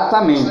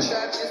 Exatamente.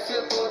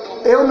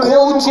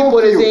 Coach,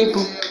 por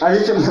exemplo. A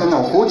gente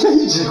não, coach é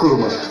ridículo,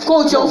 mano.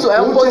 Coach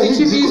é um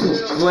positivismo,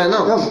 não é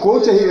não? Não,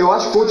 coach eu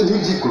acho coach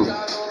ridículo.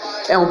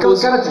 É um Porque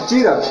os caras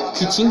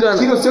que te engana.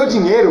 Tira o seu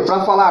dinheiro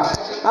pra falar,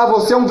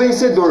 você é um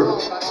vencedor.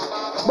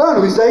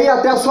 Mano, isso aí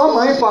até a sua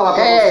mãe fala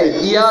pra você.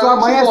 E ela sua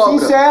mãe é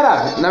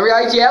sincera. Na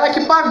verdade, ela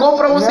que pagou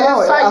pra você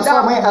sair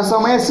a sua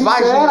mãe é sincera.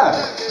 Vagina.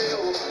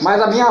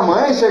 Mas a minha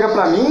mãe chega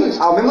pra mim,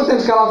 ao mesmo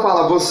tempo que ela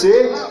fala,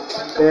 você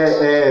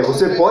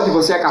pode,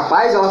 você é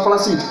capaz, ela fala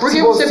assim... Por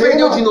que você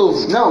perdeu de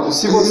novo? Não,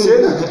 se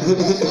você...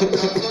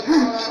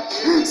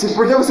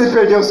 Por que você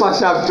perdeu sua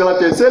chave pela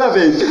terceira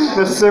vez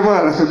nessa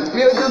semana?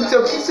 Meu Deus do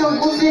céu, por que você não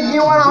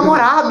conseguiu uma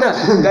namorada?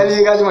 Tá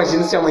ligado?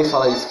 Imagina se a mãe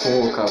fala isso.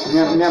 Pô, cara.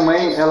 Minha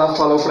mãe, ela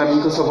falou pra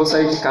mim que eu só vou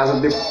sair de casa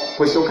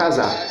depois que eu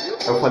casar.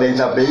 Eu falei,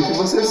 ainda bem que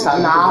você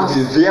sabe que eu vou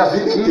viver a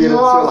vida inteira do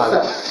seu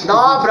lado. Dá um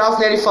abraço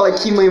nela e fala,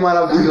 que mãe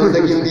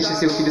maravilhosa que não deixa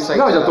seu filho sair.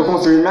 Não, já tô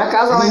construindo minha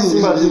casa lá em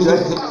cima.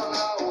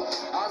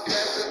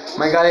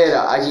 Mas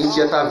galera, a gente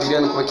já tá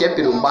virando, como é que é,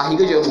 Peru?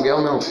 Barriga de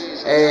aluguel, não.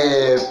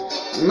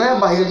 Não é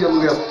barriga de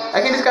aluguel.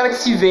 Aqueles caras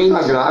que se vendem.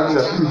 Tá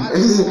grávida.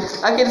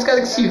 Aqueles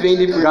caras que se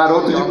vendem por...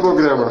 Garoto de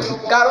programa.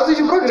 Garoto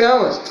de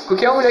programa.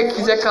 Qualquer mulher que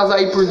quiser casar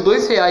aí por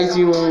R$2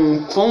 e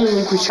um pão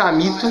com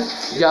chamito,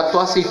 já tô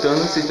aceitando.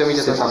 Vocês também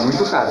já tá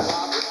muito caro.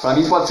 Pra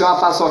mim pode ser uma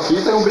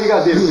paçoquita e um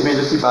brigadeiro que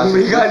vende aqui embaixo. Um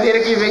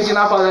brigadeiro que vende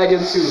na padaria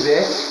do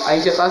Silvé, a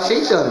gente já tá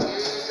aceitando.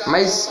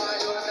 Mas,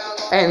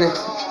 né?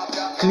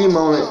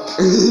 Climão, né?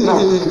 Não,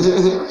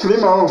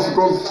 climão,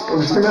 ficou...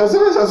 Primeiro você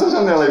fechar essa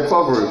janela aí, por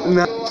favor.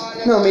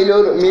 Não,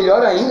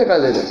 melhor ainda,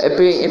 galera,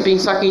 é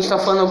pensar que a gente tá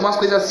falando algumas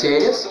coisas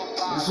sérias.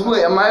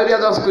 A maioria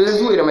das coisas é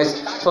zoeira, mas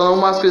falando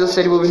umas coisas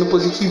sérias envolvendo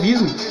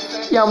positivismo.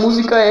 E a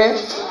música é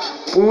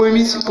o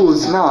MC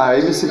Pose. Não, a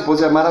MC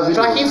Pose é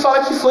maravilhosa. Pra quem fala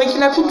que funk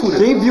não é cultura.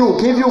 Quem viu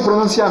o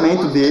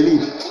pronunciamento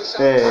dele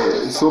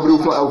sobre o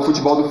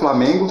futebol do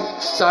Flamengo,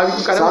 sabe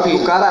que o cara é um rei.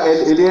 O cara,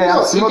 ele é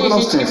acima do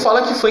nosso tempo. Tem gente que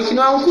fala que funk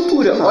não é uma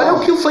cultura. Não. Olha o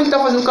que o funk tá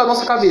fazendo com a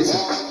nossa cabeça.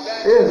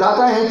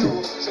 Exatamente.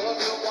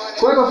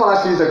 Quando eu falar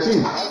que isso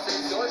aqui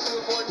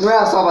não é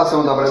a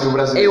salvação do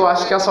brasileiro. Eu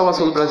acho que é a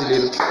salvação do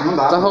brasileiro. Não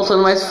dá. Tá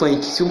faltando mais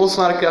funk. Se o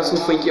Bolsonaro criasse um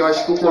funk, eu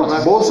acho que o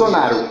Bolsonaro...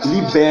 Bolsonaro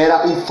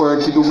libera o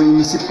funk do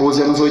MC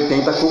Pose anos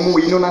 80 como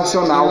hino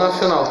nacional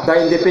da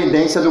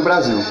independência do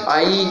Brasil.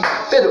 Aí,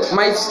 Pedro,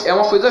 mas é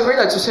uma coisa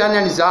verdade. Se você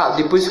analisar,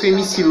 depois que o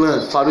MC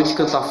Lan parou de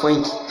cantar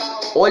funk,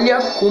 olha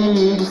como o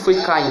mundo foi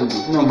caindo.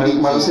 Não,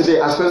 mas você vê,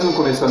 as coisas não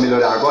começaram a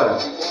melhorar agora?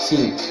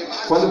 Sim.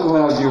 Quando que o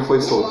Ronaldinho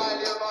foi solto?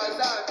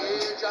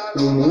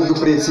 O mundo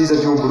precisa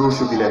de um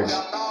bruxo, Guilherme.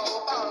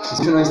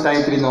 Se não está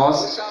entre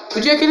nós... O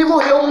dia que ele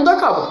morreu, o mundo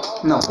acaba.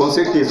 Não, com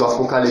certeza, o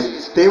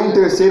Apocalipse. Tem um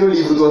terceiro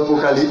livro do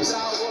Apocalipse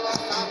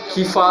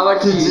que fala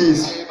que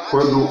diz,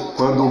 quando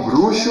o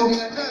bruxo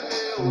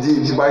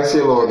de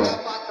Barcelona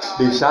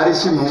deixar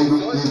este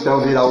mundo, então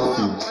virá o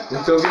fim.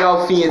 Então virá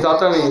o fim,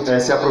 exatamente.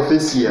 Essa é a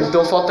profecia.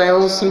 Então falta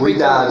uns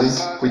 50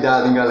 anos.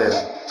 Cuidado, hein,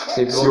 galera.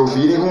 Se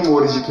ouvirem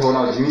rumores de que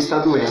Ronaldinho está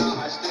doente,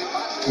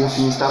 o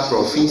fim está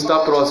próximo. O fim está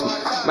próximo.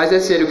 Mas é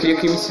sério, eu queria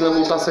que o MC Lan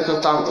voltasse a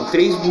cantar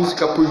 3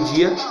 músicas por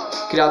dia,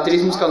 criar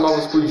 3 músicas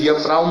novas por dia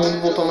pra o mundo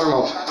voltar ao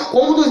normal.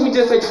 Como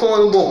 2017 foi um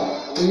ano bom?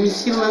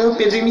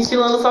 Pedro MC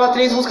Lan lançava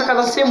 3 músicas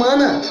cada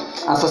semana.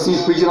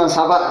 Assassin's Creed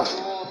lançava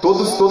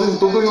todos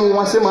em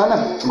uma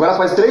semana. Agora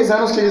faz 3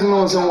 anos que eles não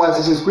lançam um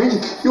Assassin's Creed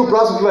e o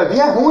próximo que vai vir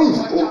é ruim.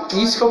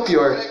 Isso que é o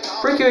pior.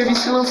 Porque o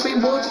MC Lan foi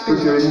embora.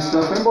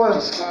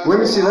 O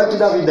MC Lan que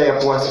dava ideia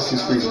pro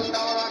Assassin's Creed.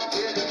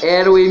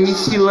 Era o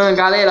MC Lan,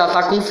 galera,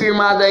 tá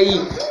confirmado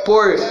aí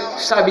por,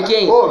 sabe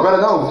quem? Agora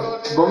não,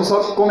 vamos só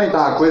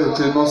comentar uma coisa,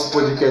 que o nosso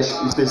podcast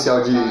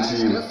especial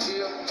de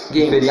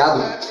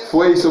feriado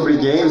foi sobre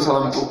games,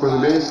 falando um pouco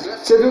sobre games.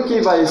 Você viu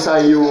que vai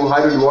sair o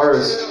Hyrule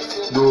Warriors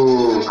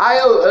do...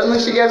 eu não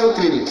cheguei a ver o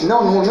trailer.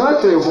 Não é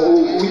trailer,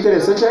 o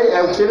interessante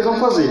é o que eles vão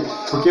fazer,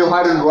 porque o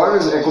Hyrule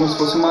Warriors é como se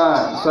fosse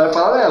uma história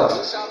paralela.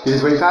 Eles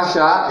vão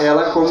encaixar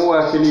ela como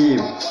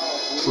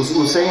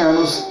os 100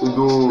 anos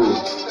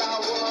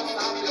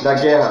da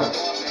guerra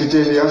que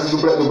teve antes do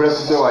Breath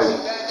of the Wild.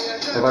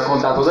 Ele vai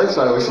contar toda a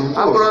história, vai ser muito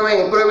louco.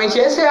 Provavelmente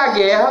essa é a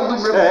guerra do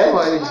Breath of the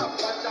Wild.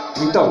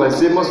 Então, vai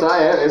ser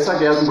mostrar essa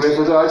guerra do Breath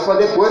of the Wild pra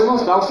depois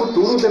mostrar o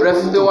futuro do Breath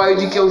of the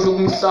Wild, que é um jogo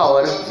muito da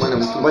hora. Mano, é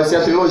muito vai ser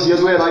a trilogia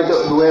do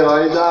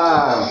herói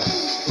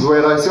do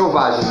herói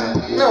selvagem, né?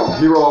 Não.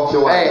 Hero of the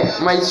Wild.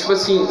 Mas tipo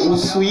assim, o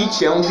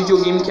Switch é um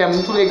videogame que é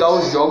muito legal,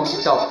 os jogos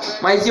e tal.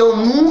 Mas eu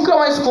nunca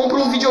mais compro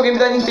um videogame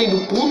da Nintendo.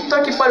 Puta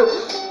que pariu.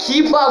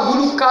 Que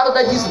bagulho caro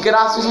da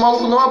desgraça. Os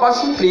malucos não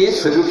abaixam o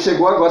preço. Você viu que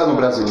chegou agora no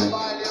Brasil, né?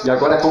 E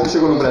agora, como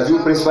chegou no Brasil, o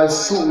preço vai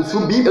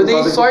subir. Eu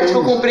dei sorte que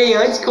eu comprei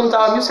antes, que eu não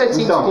tava 1.700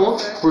 então,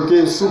 conto.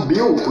 Porque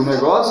subiu o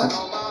negócio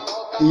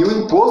e o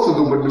imposto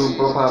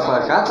pra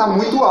cá tá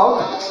muito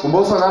alto. O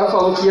Bolsonaro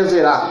falou que ia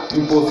zerar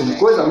imposto de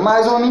coisa,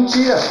 mas é uma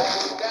mentira.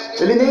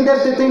 Ele nem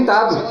deve ter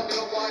tentado.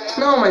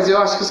 Não, mas eu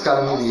acho que os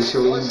caras não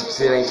deixam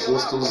zerar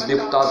imposto, os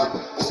deputados.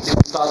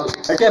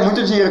 É que é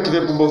muito dinheiro que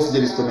vem pro bolso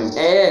deles também.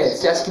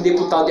 Você acha que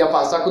deputado ia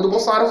passar? Quando o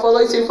Bolsonaro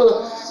falou isso, ele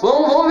falou: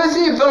 vamos ver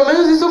se pelo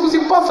menos isso eu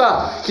consigo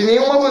passar. Que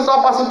nenhuma coisa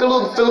tava passando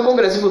pelo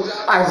Congresso. Ele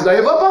falou: isso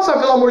daí vai passar,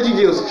 pelo amor de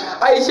Deus.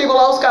 Aí chegou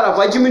lá, os caras,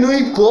 vai diminuir o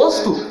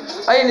imposto?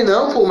 Aí ele: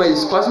 não, pô,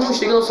 mas quase não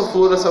chega na sua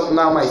flor,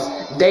 não, mas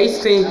 10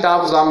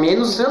 centavos a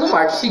menos você não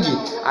vai conseguir.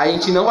 A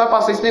gente não vai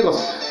passar esse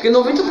negócio. Porque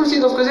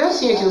 90% das coisas é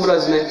assim aqui no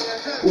Brasil, né?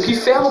 O que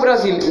ferra o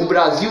Brasil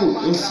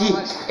em si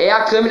é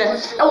a câmera.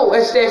 O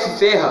STF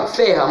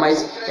ferra,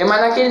 mas é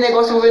mais naquele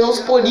negócio envolvendo os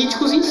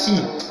políticos em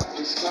si.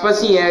 Tipo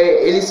assim,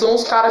 eles são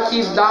os caras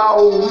que dão a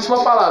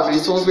última palavra,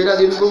 eles são os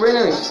verdadeiros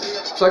governantes.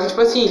 Só que,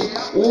 tipo assim,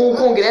 o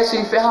Congresso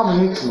ele ferra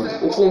muito, mano.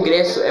 O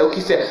Congresso é o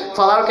que ferra.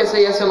 Falaram que essa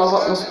ia ser a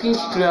nova. Nossa, por que a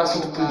gente entrou em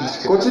assunto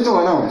política?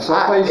 Continua, não. Só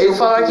pra eles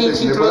falaram que a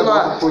gente entrou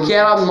que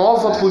era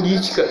nova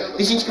política.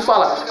 Tem gente que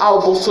fala: o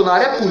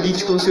Bolsonaro é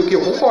político, não sei o que.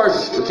 Eu concordo.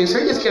 Eu tenho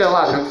certeza que ele é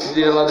ladrão, que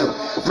ele é ladrão.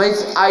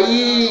 Mas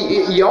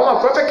aí. E é uma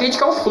própria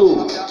crítica ao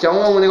Flow, que é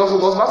um negócio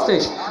que eu gosto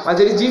bastante. Mas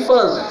eles vivem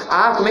falando: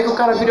 como é que o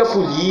cara vira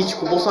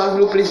político? O Bolsonaro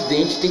virou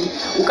presidente.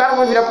 O cara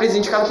vai virar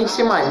presidente, o cara tem que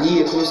ser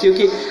maníaco, não sei o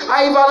que.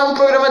 Aí vai lá no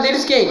programa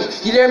deles quem?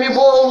 Guilherme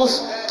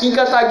Boulos, Kim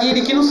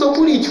Kataguiri, que não são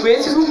políticos.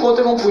 Esses não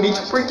contam como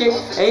político porque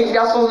é, entre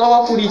aspas,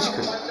 nova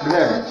política.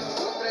 Guilherme,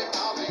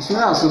 isso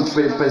não é um assunto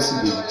pra esse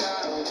vídeo.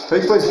 Se a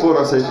gente for expor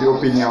nossa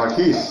opinião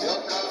aqui,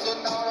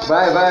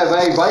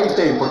 vai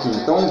tempo aqui.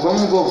 Então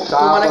vamos voltar.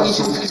 Tomara que a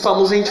gente não fique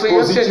famoso, a gente vai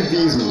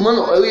positivismo.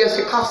 Mano, eu ia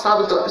ser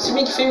caçado. Se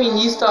bem que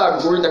feminista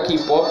gorda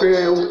K-popper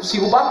eu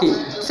consigo bater.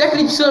 Você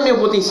acredita no meu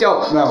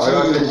potencial? Não, eu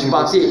acredito de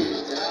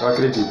bater? Eu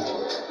acredito.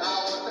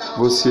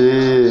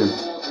 Você.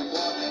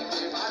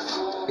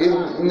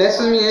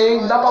 Nessas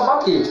meninas dá pra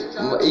bater.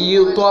 E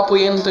eu tô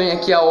apoiando também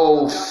aqui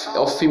ao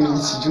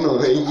feminicídio,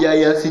 não. E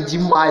aí ia ser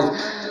demais.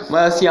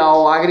 Mas assim,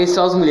 ao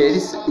agressão às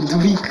mulheres, eu tô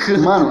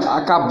brincando. Mano,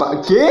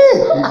 Quê?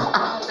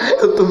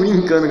 Eu tô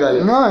brincando,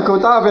 galera. Não, é que eu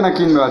tava vendo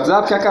aqui no meu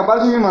WhatsApp que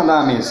acabaram de me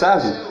mandar uma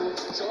mensagem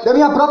da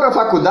minha própria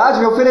faculdade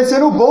me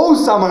oferecendo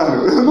bolsa,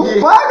 mano. Eu não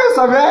pago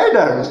essa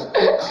merda.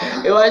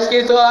 Eu acho que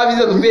eles estão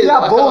avisando, Pedro. E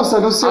a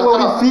bolsa no seu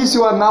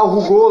orifício anal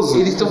rugoso.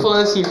 Eles estão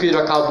falando assim: Pedro,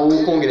 acabou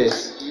o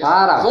congresso.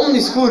 Para. Vamos no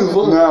escuro?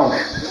 Vamos. Não.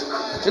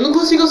 Eu não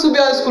consigo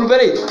subir no escuro,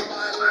 peraí.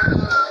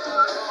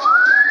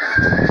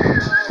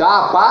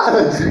 Tá,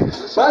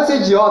 para de ser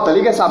idiota,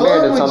 liga essa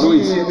merda dessa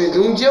luz.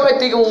 Um dia vai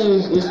ter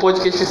um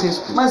podcast assim.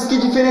 Mas que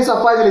diferença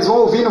faz? Eles vão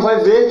ouvir, não vai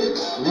ver.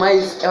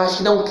 Mas eu acho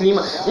que dá um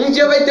clima. Um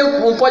dia vai ter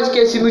um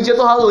podcast no dia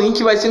do Halloween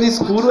que vai ser no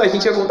escuro. A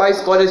gente vai contar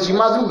histórias de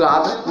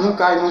madrugada. Não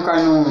cai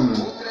num.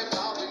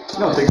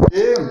 Não, tem que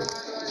ter.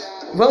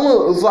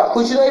 Vamos,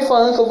 continua aí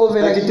falando que eu vou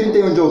ver aqui.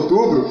 31 de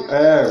outubro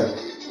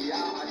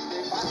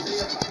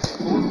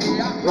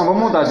Não,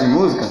 vamos mudar de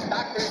música?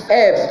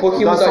 Um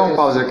pouquinho mudar. Dá só um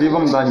pause aqui,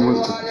 vamos mudar de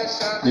música.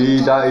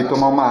 E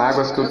tomar uma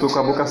água, porque eu tô com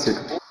a boca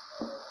seca.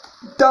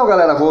 Então,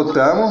 galera,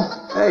 voltamos.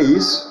 É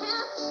isso.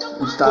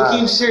 Um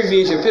pouquinho de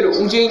cerveja. Pero,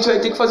 um dia a gente vai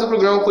ter que fazer um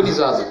programa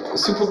alcoolizado.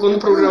 Se quando o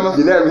programa...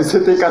 Guilherme, você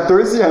tem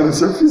 14 anos.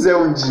 Se eu fizer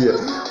um dia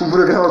um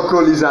programa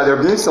alcoolizado e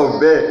alguém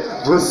souber,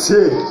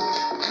 você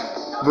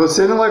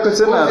não vai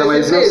acontecer nada,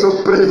 mas eu sou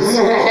preso.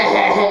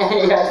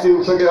 Assim,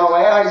 o programa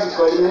mais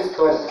hardcore da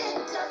história.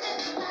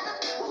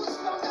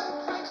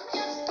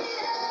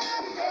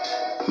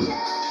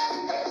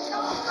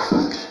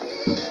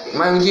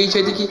 Mas um dia a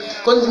gente vai ter que...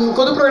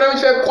 Quando o programa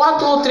tiver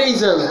 4 ou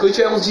 3 anos, quando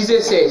tiver uns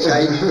 17,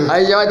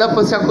 aí já vai dar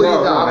pra se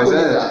alcoolizar.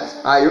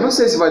 Eu não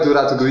sei se vai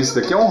durar tudo isso,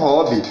 daqui é um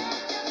hobby.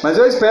 Mas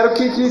eu espero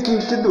que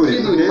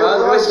dure.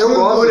 Porque eu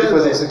gosto de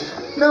fazer isso.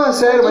 Não, é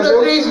sério, mas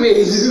 3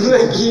 meses isso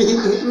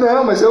daqui.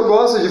 Não, mas eu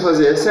gosto de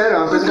fazer, é sério, é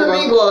uma coisa que eu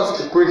também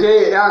gosto.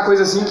 Porque é uma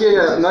coisa assim que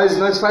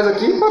nós faz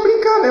aqui pra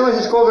brincar mesmo, a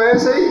gente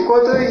conversa e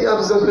enquanto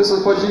as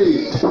pessoas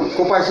podem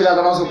compartilhar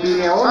da nossa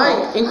opinião ou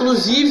não.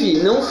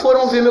 Inclusive, não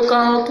foram ver meu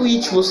canal no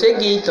Twitch, você é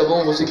gay, tá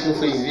bom? Você que não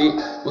foi ver,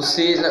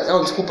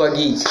 não, desculpa,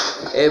 gays.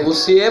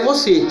 Você é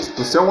você.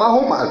 Você é um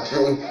arrombado.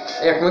 Como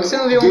é que você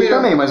não viu o gay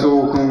também, mas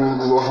o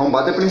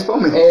arrombado é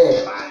principalmente.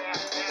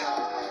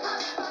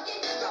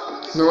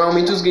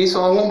 Normalmente os gays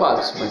são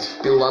arrombados, mas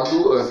pelo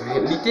lado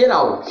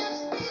literal.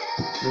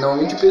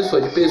 Não de pessoa.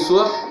 De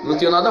pessoa, não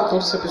tenho nada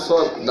contra se a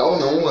pessoa dá ou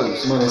não, mano.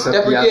 Mano,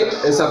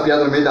 essa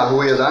piada no meio da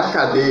rua ia dar uma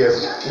cadeia.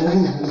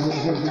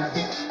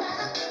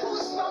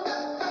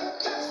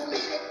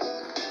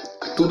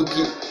 Tudo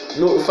que...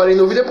 eu falei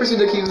 90%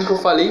 daquilo que eu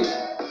falei,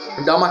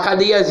 dá uma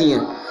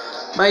cadeiazinha.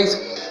 Mas...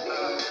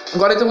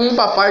 Agora então vamos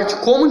pra parte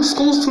como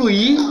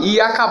desconstruir e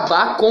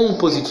acabar com o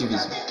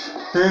positivismo.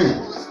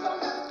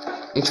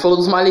 A gente falou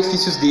dos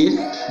malefícios dele.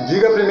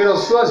 Diga primeiro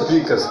as suas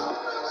dicas.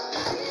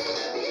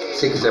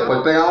 Se quiser,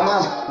 pode pegar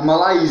uma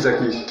Laís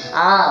aqui.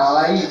 Ah, uma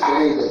Laís,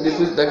 peraí.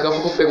 Depois, daqui a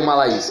pouco eu pego uma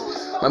Laís.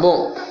 Mas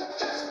bom,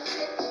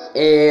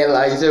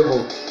 Laís é bom.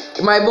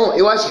 Mas bom,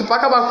 eu acho que pra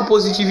acabar com o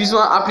positivismo,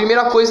 a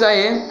primeira coisa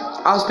é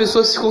as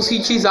pessoas se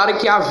conscientizarem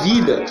que a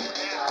vida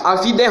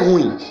é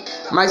ruim.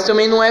 Mas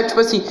também não é tipo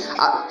assim,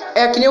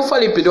 é que nem eu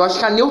falei, Pedro, eu acho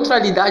que a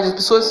neutralidade, as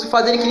pessoas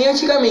fazerem que nem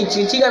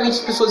antigamente. Antigamente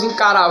as pessoas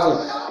encaravam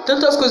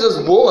tantas coisas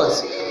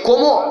boas,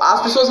 como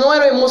as pessoas não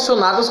eram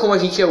emocionadas como a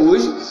gente é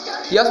hoje.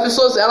 E as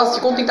pessoas, elas se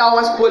contentavam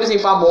mais, por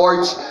exemplo, a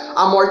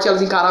morte elas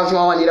encaravam de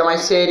uma maneira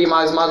mais séria e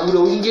mais madura.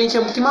 Hoje em dia a gente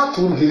é muito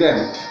imaturo.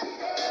 Guilherme,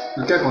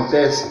 o que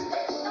acontece,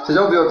 você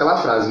já ouviu aquela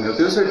frase, né? Eu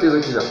tenho certeza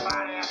que já.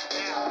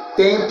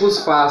 Tempos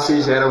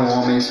fáceis geram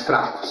homens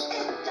fracos.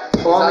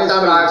 Homens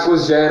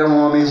fracos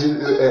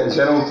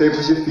geram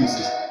tempos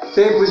difíceis.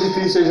 Tempos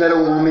difíceis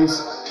geram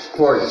homens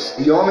fortes.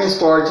 E homens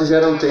fortes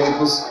geram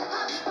tempos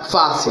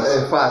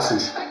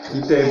fáceis.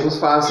 E tempos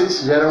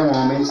fáceis geram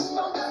homens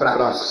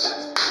fracos.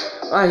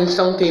 A gente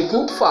tá num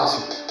tempo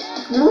fácil.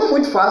 Não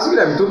muito fácil,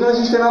 Guilherme. Tudo a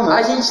gente tem na mão.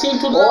 A gente tem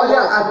tudo na mão.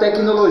 Olha a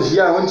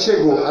tecnologia onde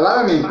chegou.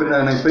 Lá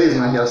na empresa,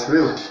 na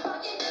Riachuelo,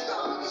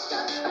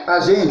 a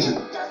gente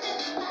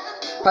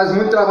faz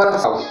muito trabalho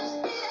braçal.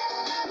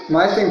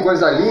 Mas tem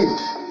coisa ali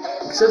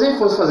que se a gente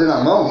fosse fazer na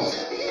mão,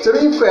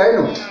 seria um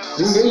inferno.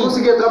 Ninguém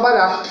conseguia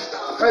trabalhar.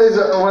 Mas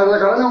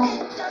agora não.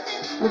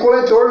 Um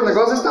coletor, um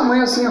negócio desse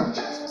tamanho assim, ó.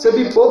 Você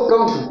bipou,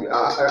 pronto.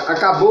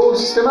 Acabou o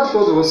sistema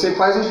todo. Você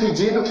faz um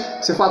pedido,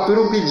 você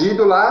fatura um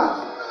pedido lá,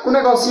 o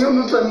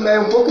negocinho é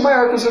um pouco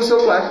maior que o seu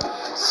celular.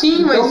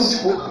 Sim, então, mas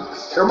tipo,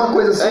 é uma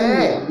coisa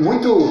assim,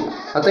 muito...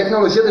 A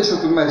tecnologia deixou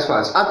tudo mais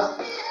fácil.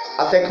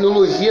 A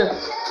tecnologia,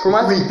 por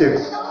mais...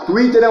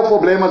 Twitter é o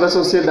problema da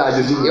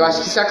sociedade. Eu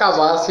acho que se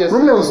acabasse...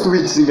 Vamos ler uns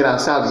tweets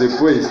engraçados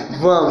depois?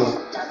 Vamos.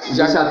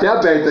 Já deixa até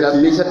aberto aqui.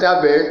 Deixa até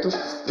aberto.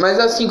 Mas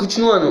assim,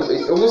 continuando,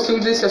 eu gostei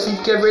muito desse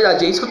assunto que é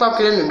verdade. É isso que eu tava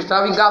querendo, que eu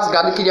tava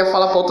engasgado e queria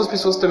falar pra outras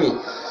pessoas também.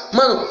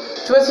 Mano,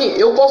 tipo assim,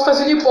 eu posso estar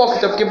sendo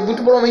hipócrita, porque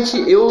muito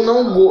provavelmente eu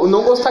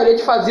não gostaria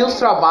de fazer os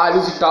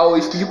trabalhos e tal,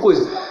 esse tipo de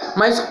coisa.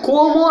 Mas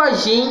como a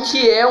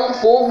gente é um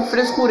povo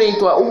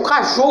frescurento, o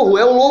cachorro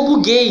é o lobo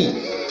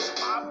gay.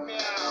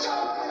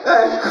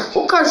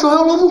 O cachorro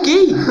é o lobo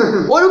gay.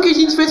 Olha o que a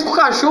gente fez com o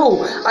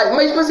cachorro.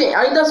 Mas tipo assim,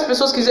 ainda as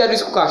pessoas quiseram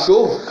isso com o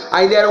cachorro,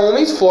 ainda eram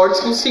homens fortes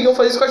que conseguiam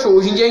fazer isso com o cachorro.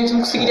 Hoje em dia a gente não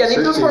conseguiria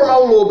nem transformar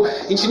o lobo.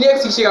 A gente nem ia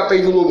conseguir chegar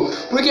perto do lobo.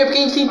 Por quê? Porque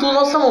a gente tem tudo na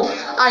nossa mão.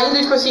 Ainda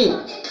tipo assim,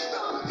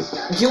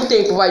 de um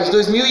tempo, de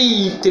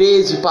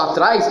 2013 pra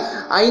trás,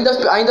 ainda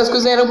as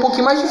coisas eram um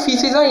pouquinho mais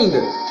difíceis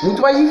ainda.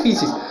 Muito mais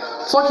difíceis.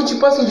 Só que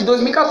tipo assim, de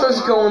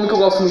 2014, que é um ano que eu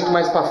gosto muito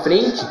mais pra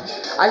frente,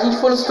 a gente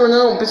foi se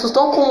tornando pessoas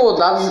tão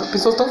acomodadas,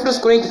 pessoas tão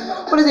frescurentas.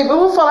 Por exemplo, eu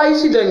vou falar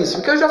isso e dane-se,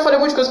 porque eu já falei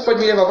um monte de coisa que pode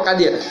me levar pra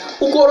cadeia.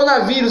 O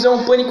coronavírus é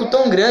um pânico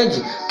tão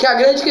grande, que a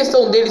grande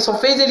questão dele só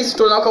fez ele se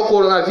tornar o que é o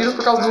coronavírus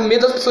por causa do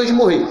medo das pessoas de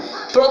morrer.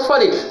 Pronto,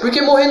 falei.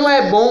 Porque morrer não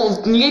é bom,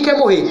 ninguém quer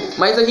morrer,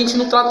 mas a gente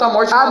não trata a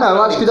morte... não,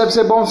 eu acho que deve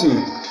ser bom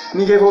sim.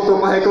 Ninguém voltou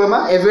pra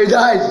reclamar. É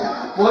verdade.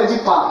 Pode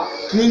pá.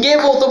 Ninguém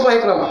voltou pra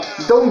reclamar.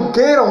 Então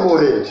queiram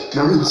morrer.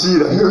 Não,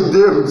 mentira, meu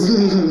Deus.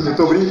 Eu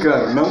tô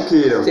brincando, não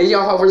queiram.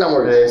 Sejam a favor da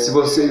morte. Se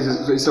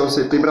isso é o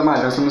setembro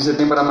amarelo, estamos no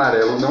setembro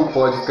amarelo, não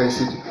pode ficar em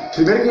sítio.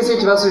 Primeiro que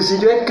incentivar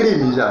suicídio é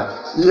crime já.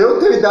 E eu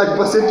tenho idade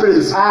pra ser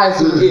preso.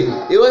 Sim.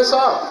 Eu é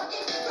só...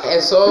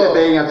 Fê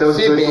bem até os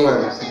 18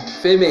 anos.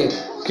 Fê bem.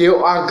 Porque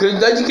a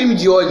quantidade de crime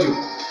de ódio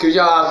que eu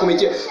já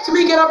cometi... Se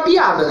bem que era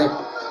piada, né?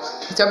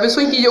 Se a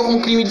pessoa entendeu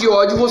como crime de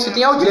ódio, você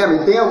tem autismo.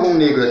 Guilherme, tem algum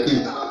negro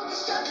aqui?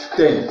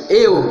 Tem.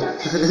 Eu?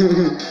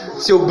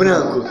 Seu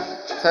branco.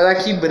 Sai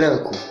daqui,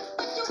 branco.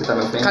 Você tá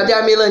me ofendendo? Cadê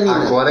a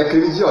melanina? Agora é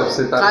crime de ódio.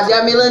 Você tá... Cadê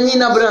a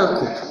melanina,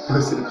 branco?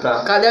 Você tá...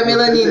 Cadê a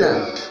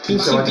melanina?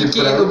 Pintinho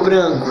pequeno,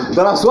 branco.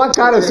 Dá na sua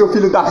cara, seu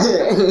filho da...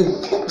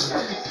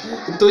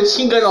 Eu tô te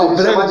xingando, ó, branco.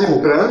 Você chama de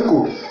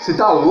branco? Você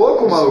tá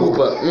louco, maluco?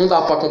 Desculpa, não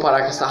dá pra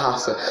comparar com essa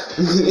raça.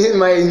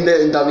 Mas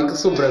ainda bem que eu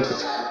sou branco.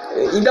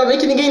 Ainda bem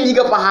que ninguém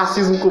liga pra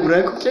racismo com o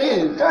branco,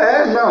 porque...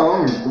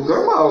 Não,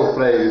 normal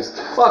pra eles.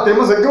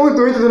 Temos aqui um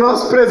tweet do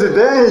nosso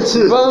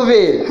presidente. Vamos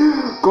ver.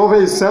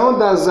 Convenção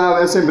das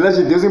Assembleias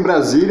de Deus em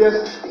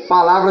Brasília.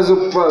 Palavras do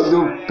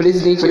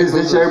presidente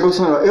Jair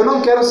Bolsonaro. Eu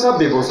não quero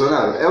saber,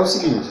 Bolsonaro. É o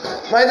seguinte.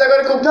 Mas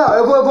agora que eu... Não,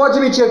 eu vou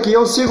admitir aqui,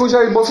 eu sigo o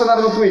Jair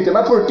Bolsonaro no Twitter.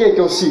 Mas por que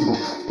eu sigo?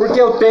 Porque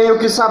eu tenho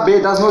que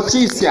saber das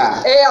notícias.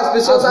 As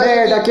pessoas acham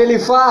merda que ele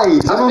faz.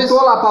 Eu não tô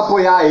lá pra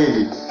apoiar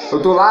ele. Eu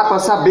tô lá pra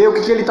saber o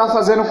que ele tá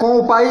fazendo com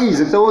o país.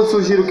 Então eu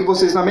sugiro que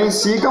vocês também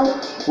sigam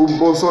o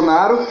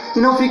Bolsonaro e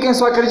não fiquem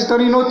só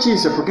acreditando em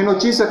notícia, porque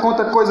notícia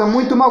conta coisa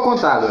muito mal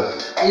contada.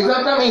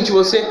 Exatamente,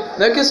 você...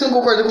 Não é que você não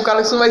concorda com o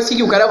cara que você não vai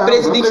seguir, o cara é o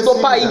presidente do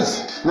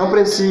país. Não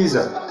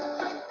precisa.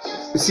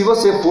 Se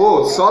você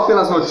for só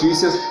pelas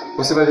notícias,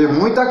 você vai ver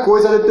muita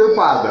coisa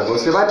deturpada.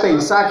 Você vai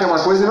pensar que é uma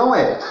coisa e não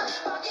é.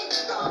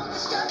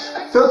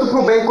 Tanto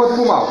pro bem quanto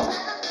pro mal.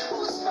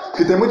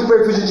 Porque tem muito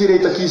perfil de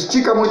direita que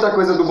estica muita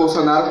coisa do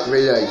Bolsonaro.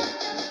 Verdade.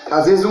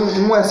 às vezes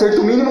um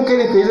acerto mínimo que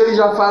ele fez, ele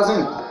já faz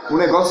o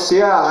negócio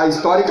ser a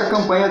histórica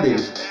campanha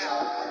dele.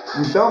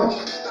 Então,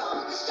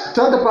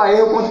 tanto para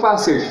erro quanto para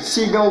acerto,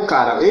 sigam o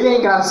cara. Ele é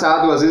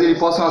engraçado, às vezes ele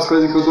posta umas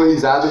coisas que eu dou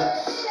risada,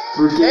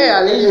 porque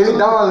ele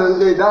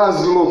dá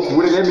umas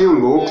loucuras, ele é meio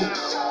louco.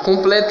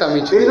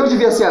 Completamente. Ele não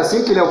devia ser assim,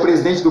 porque ele é o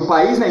presidente do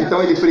país, né?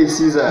 Então ele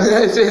precisa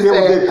ter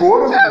um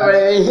decoro,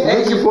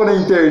 nem que for na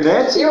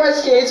internet. Eu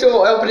acho que esse é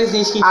o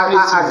presidente que a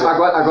gente precisa.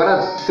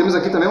 Agora temos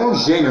aqui também um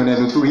gênio, né?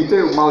 No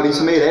Twitter, o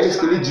Maurício Meirelles,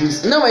 que ele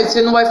diz... Não, mas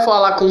você não vai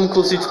falar como que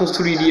você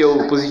desconstruiria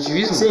o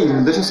positivismo?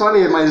 Sim, deixa eu só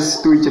ler mais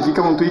esse tweet aqui, que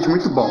é um tweet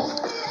muito bom.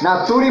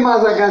 Natura e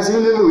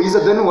Magazine Luiza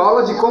dando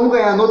aula de como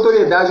ganhar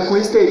notoriedade com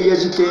histeria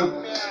de quem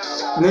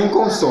nem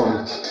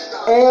consome.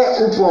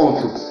 É o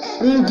ponto.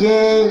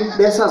 Ninguém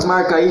dessas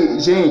marcas aí,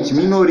 gente,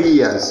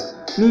 minorias,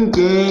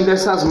 ninguém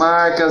dessas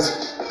marcas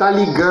tá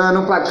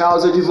ligando pra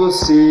causa de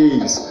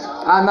vocês.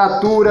 A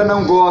Natura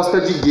não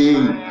gosta de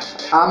gay,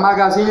 a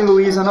Magazine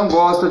Luiza não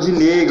gosta de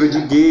negro,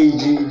 de gay,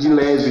 de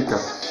lésbica.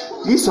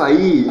 Isso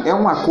aí é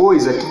uma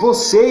coisa que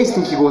vocês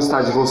têm que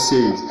gostar de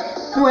vocês.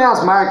 Não é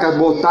as marcas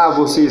botar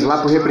vocês lá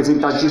por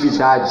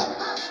representatividade.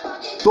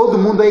 Todo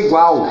mundo é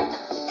igual.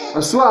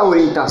 A sua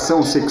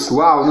orientação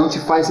sexual não te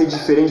faz ser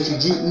diferente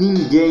de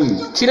ninguém.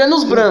 Tirando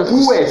os brancos.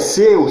 O cu é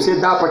seu, você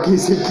dá pra quem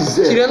você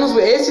quiser. Tirando os...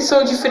 Esses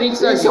são diferentes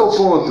da gente. Esse é o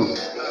ponto.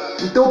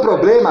 Então o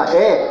problema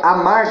é a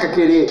marca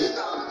querer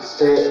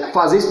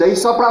fazer isso daí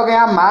só pra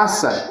ganhar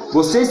massa.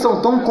 Vocês estão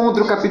tão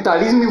contra o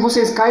capitalismo e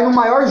vocês caem no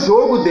maior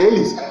jogo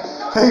deles.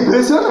 É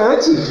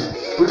impressionante.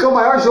 Porque o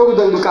maior jogo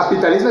do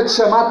capitalismo é te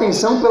chamar a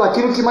atenção pelo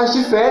aquilo que mais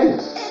te fere.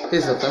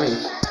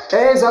 Exatamente.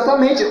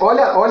 Exatamente.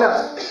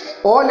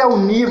 Olha o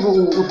nível,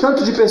 o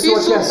tanto de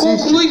pessoas que assistem.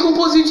 Isso conclui com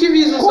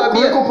positivismo,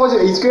 sabia?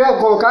 Isso que eu ia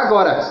colocar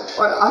agora.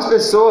 As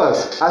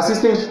pessoas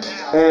assistem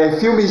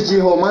filmes de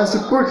romance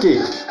por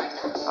quê?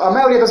 A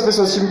maioria das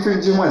pessoas assistem filme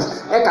de romance.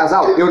 É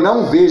casal? Eu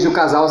não vejo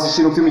casal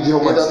assistindo um filme de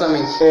romance.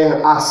 Exatamente. É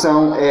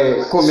ação,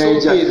 é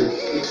comédia. Solteiro.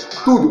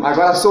 Tudo.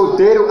 Agora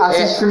solteiro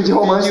assiste filme de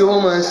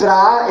romance.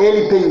 Pra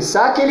ele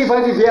pensar que ele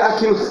vai viver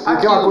aquilo.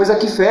 Porque é uma coisa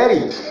que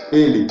fere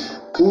ele.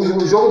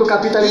 O jogo do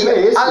capitalismo é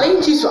esse.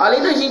 Além disso,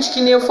 além da gente, que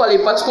nem eu falei,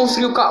 para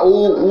desconstruir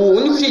o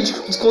único jeito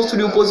de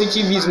desconstruir o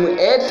positivismo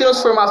é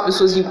transformar as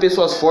pessoas em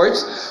pessoas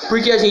fortes,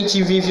 porque a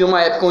gente vive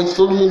uma época onde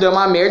todo mundo é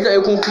uma merda.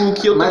 Eu concluo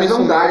que eu também sou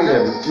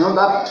merda. Não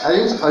dá.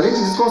 A gente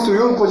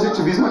desconstruiu o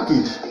positivismo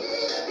aqui,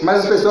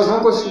 mas as pessoas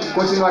vão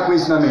continuar com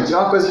isso na mente. É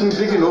uma coisa que me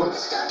indignou.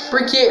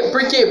 Por quê?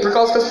 Por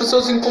causa que as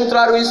pessoas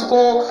encontraram isso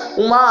com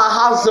uma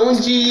razão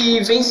de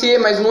vencer,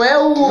 mas não é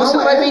você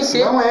não vai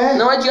vencer.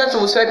 Não adianta,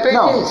 você vai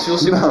perder se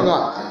você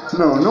continuar.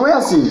 Não é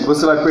assim que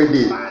você vai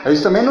perder. A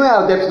gente também não é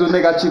adepto do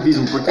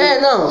negativismo, porque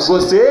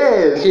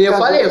você... Que eu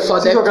falei, eu sou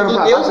adepto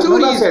do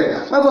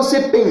neutrismo. Mas você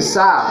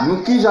pensar no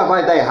que já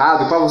vai dar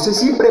errado, pra você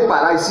se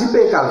preparar e se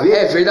precaver,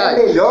 é verdade.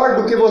 É melhor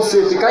do que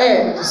você ficar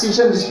se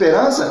enchendo de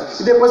esperança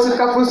e depois você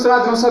ficar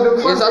frustrado e não saber o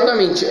que fazer.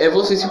 Exatamente, é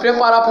você se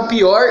preparar pro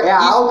pior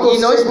e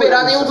não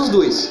esperar nenhum dos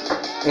dois.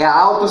 É a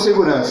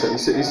autossegurança,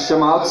 isso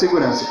chama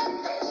autossegurança.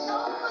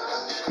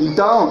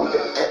 Então,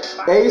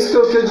 é isso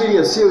que eu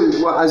diria.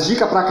 As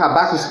dicas para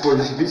acabar com esse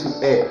positivismo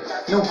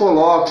não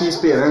coloque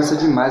esperança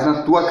demais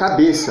na tua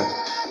cabeça.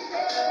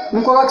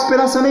 Não coloque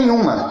esperança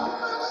nenhuma.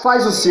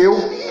 Faz o seu,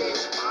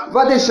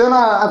 vai deixando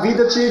a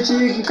vida te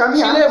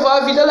encaminhar. Se levar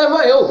a vida,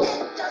 leva eu.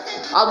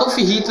 Adolf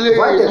Hitler,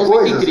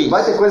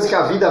 vai ter coisas que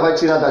a vida vai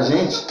tirar da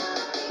gente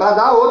para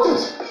dar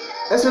outras.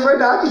 Essa é a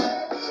verdade.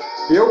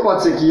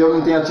 Pode ser que eu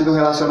não tenha tido um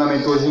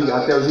relacionamento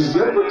até hoje em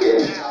dia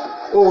porque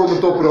ou não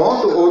tô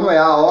pronto, ou não é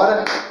a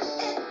hora.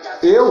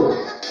 Eu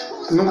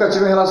nunca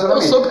tive um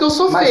relacionamento. Eu sou porque eu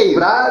sou feio.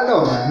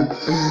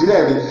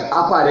 Guilherme,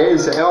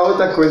 aparência é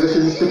outra coisa que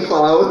a gente tem que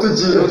falar outro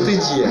dia.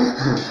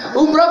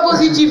 O próprio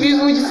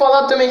positivismo de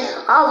falar também,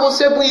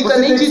 você é bonita,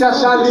 nem de tudo. Você tem que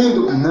se achar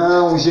lindo.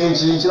 Não,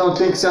 gente, a gente não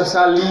tem que se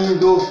achar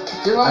lindo.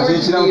 A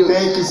gente não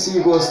tem que se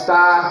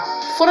gostar.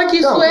 Fora que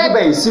isso tudo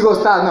bem, se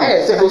gostar, não.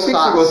 Se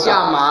gostar, se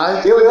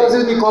amar. Eu às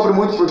vezes me cobro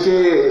muito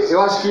porque eu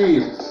acho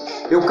que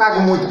eu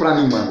cago muito pra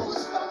mim, mano.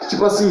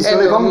 Tipo assim, se eu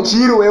levar um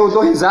tiro, eu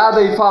dou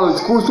risada e falo,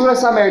 costura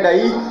essa merda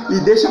aí e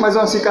deixa mais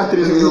uma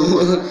cicatriz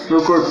no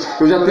meu corpo.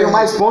 Eu já tenho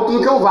mais pontos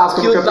do que o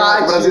Vasco no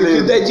Campeonato Brasileiro.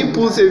 Que o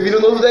Deadpool, você vira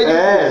o novo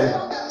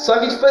Deadpool. Só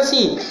que, tipo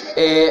assim,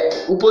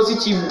 o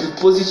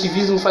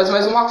positivismo faz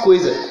mais uma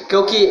coisa, que é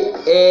o que?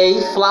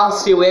 Inflar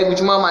seu ego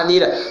de uma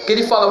maneira. Porque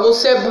ele fala,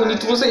 você é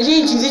bonito,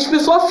 Gente, existe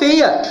pessoa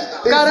feia.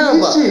 Caramba.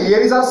 Existe, e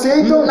eles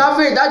aceitam. Na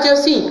verdade, é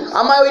assim,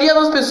 a maioria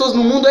das pessoas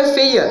no mundo é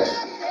feia.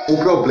 O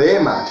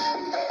problema...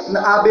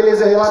 A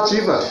beleza é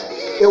relativa.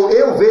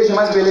 Eu vejo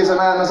mais beleza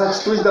nas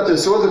atitudes da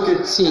pessoa do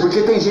que... Sim.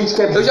 Porque tem gente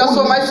que é Eu já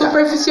sou mais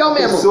superficial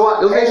mesmo.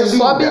 Eu vejo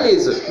só a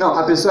beleza. Não,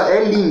 a pessoa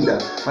é linda.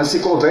 Mas se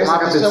conversa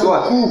com a pessoa...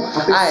 A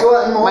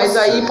pessoa, nossa. Mas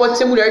aí pode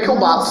ser mulher que eu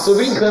bato. Tô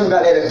brincando,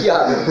 galera.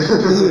 Piada.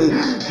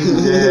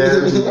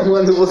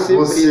 Mano, você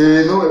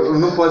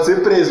não pode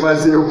ser preso,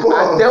 mas eu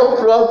posso. Até o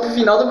próprio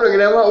final do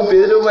programa, o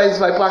Pedro vai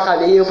pra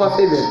cadeia e eu pra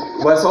feder.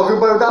 Vai só ouvir o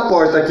barulho da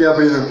porta aqui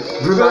abrindo.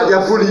 Do nada e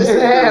a polícia.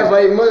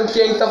 Mano,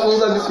 que a gente tá falando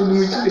uns absurdos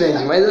muito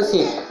grandes. Mas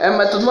assim,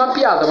 mas tudo uma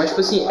piada, mas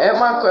tipo assim, é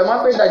uma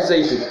verdade isso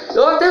aí, filho.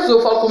 Eu até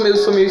eu falo como eu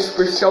sou meio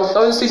superficial,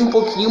 talvez eu seja um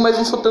pouquinho, mas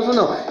não sou tanto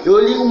não. Eu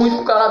ligo muito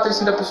pro caráter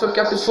assim da pessoa, porque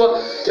a pessoa,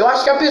 eu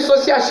acho que a pessoa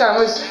se achar,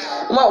 mas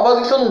uma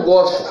bagulho que eu não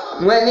gosto,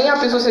 não é nem a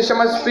pessoa se achar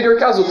mais superior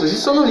que as outras,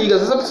 isso eu não ligo, às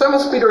vezes a pessoa é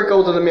mais superior que a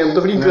outra mesmo,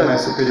 tô brincando. Não é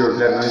mais superior,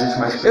 não existe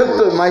mais superior. Eu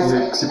tô, mas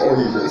se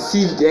corrija.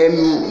 Se é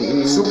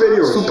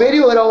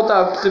Superior a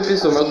outra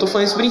pessoa, mas eu tô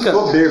falando isso brincando.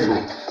 Soberbo.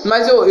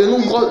 Mas eu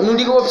não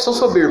ligo pra pessoa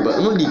soberba,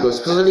 eu não ligo. As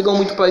pessoas ligam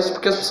muito pra isso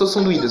porque as pessoas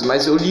são doídas.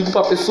 Mas eu ligo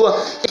pra pessoa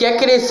que quer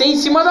crescer em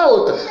cima da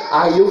outra.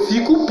 Aí eu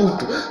fico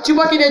puto.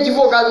 Tipo aquele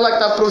advogado lá que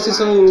tá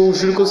processando o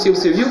Júlio Cossielo,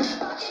 você viu?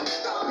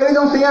 Ele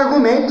não tem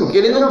argumento,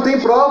 ele não tem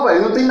prova,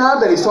 ele não tem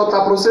nada, ele só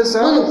tá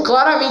processando. Mano,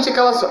 claramente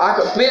aquelas...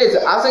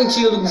 beleza, as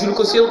antigas do Júlio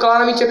Cossielo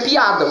claramente é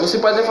piada. Você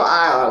pode até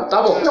falar,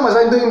 tá bom. Não, mas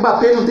a do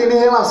Mbappé não tem nem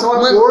relação à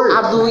Mano, cor.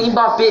 a do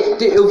Mbappé,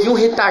 eu vi um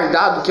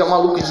retardado que é um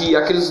maluco de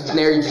aqueles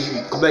nerds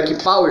Black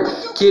Power,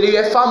 que ele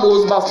é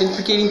famoso bastante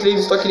porque ele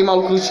entrevistou aquele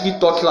maluco do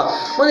TikTok lá.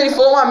 Mano, ele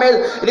falou uma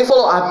merda. Ele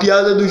falou a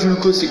piada do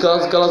Júlio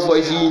Cossielo, aquelas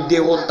vozes de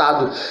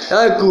derrotado.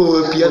 Ai,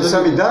 pô, piada o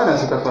Samidana,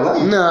 você tá falando?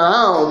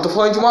 Não, eu tô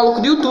falando de um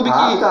maluco do YouTube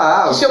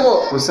que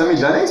chamou... O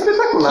Samidana é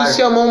espetacular. Que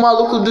chamou um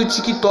maluco do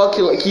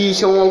TikTok, que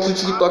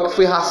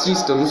foi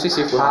racista, não sei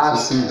se ele foi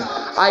racista. Sim.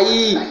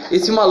 Aí,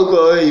 esse maluco,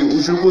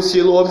 o Júlio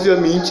Cossielo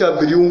obviamente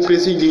abriu um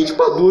precedente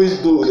pra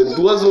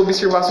duas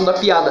observações da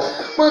piada.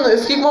 Mano, eu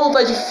fiquei com uma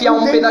vontade de enfiar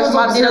um pedaço de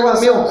madeira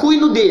no meu cu e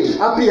no dele.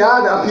 A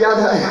piada,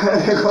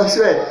 o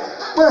negócio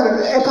mano,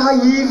 é pra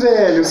rir,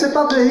 velho. Você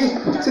tá aí,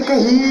 você quer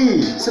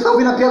rir. Você tá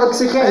ouvindo a piada porque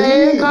você quer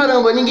rir.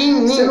 Caramba,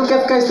 Você não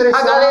quer ficar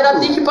estressado. A galera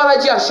tem que parar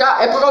de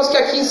achar. É por causa que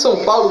aqui em São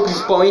Paulo,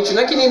 principalmente,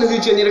 não é que nem no Rio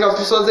de Janeiro que as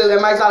pessoas é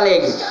mais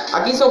alegre.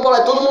 Aqui em São Paulo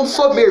é todo mundo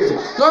soberbo.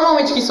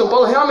 Normalmente aqui em São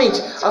Paulo,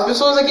 realmente, as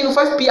pessoas aqui não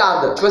fazem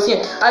piada. Tipo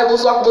assim, eu vou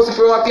zoar com você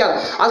por uma piada.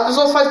 As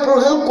pessoas fazem por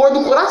rancor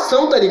do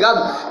coração, tá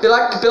ligado?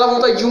 Pela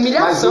vontade de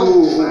humilhação.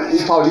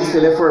 Mas o paulista,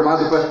 ele é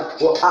formado pra...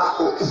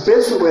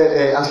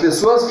 as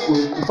pessoas...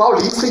 O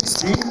paulista em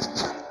si...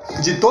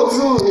 De todos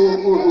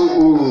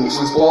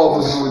os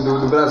povos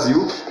do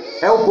Brasil,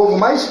 é o povo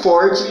mais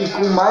forte e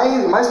com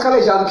mais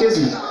calejado que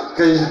existe.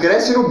 Porque a gente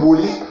cresce no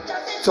bullying,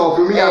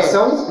 sofre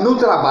humilhação no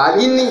trabalho,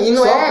 e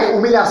não sofre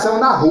humilhação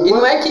na rua. E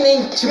não é que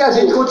nem tipo... E a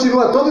gente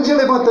continua todo dia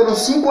levantando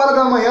 5 horas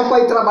da manhã pra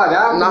ir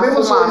trabalhar, com o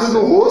mesmo sorriso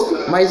no rosto.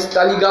 Mas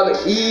tá ligado?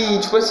 E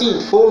tipo assim...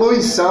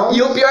 Poluição.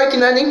 E o pior é que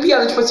não é nem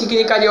piada, tipo assim, que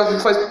nem carioca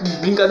que faz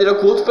brincadeira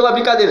com o outro pela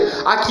brincadeira.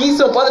 Aqui em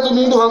São Paulo é todo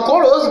mundo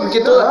rancoroso, porque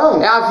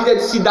é a vida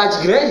de cidade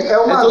grande, é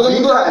todo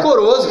mundo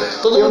rancoroso,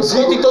 todo mundo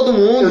desconta em todo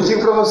mundo. Eu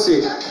digo pra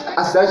você,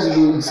 a cidade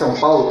de São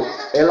Paulo,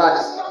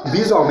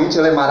 visualmente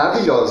ela é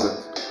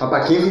maravilhosa. Mas pra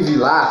quem vive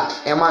lá,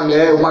 é uma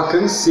merda. É uma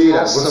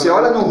canseira. Nossa, você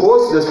olha no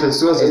rosto das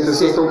pessoas, as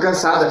pessoas estão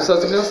cansadas.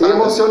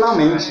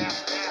 Emocionalmente.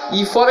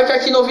 E fora que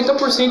aqui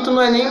 90%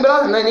 não é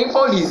nem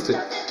paulista.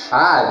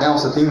 Ah, não,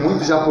 você tem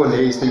muito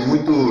japonês, tem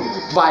muito...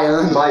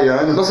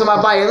 Baiano. Nossa,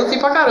 mas baiano tem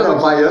pra caramba. Não,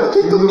 baiano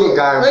tem em todo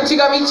lugar.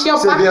 Antigamente tinha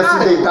pra caramba. Você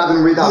vê assim deitado no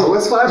meio da rua,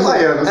 você fala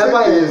baiano, é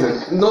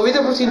baiano.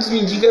 90% dos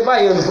mendigos é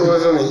baiano,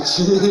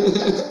 provavelmente.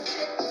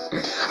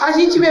 A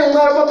gente mesmo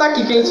não era pra estar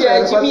aqui, que a gente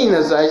é de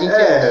Minas. A gente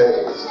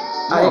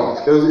Não,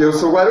 eu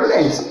sou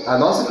guarulhense. A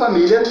nossa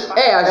família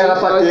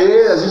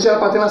a gente era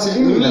pra ter nascido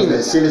em Minas,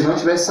 né? Se eles não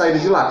tivessem saído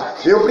de lá.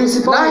 Eu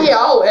principalmente. Na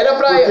real, era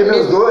pra... Porque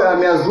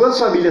minhas duas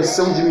famílias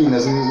são de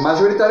Minas,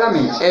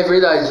 majoritariamente. É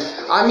verdade.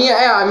 A minha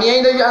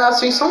ainda já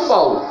nasceu em São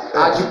Paulo.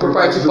 Por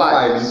parte de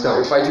pai. Então,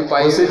 por parte de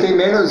pai. Você tem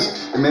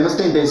menos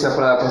tendência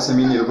pra ser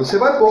mineiro. Você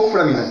vai pouco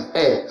pra Minas.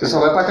 Você só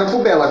vai pra Campo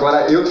Belo.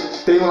 Agora eu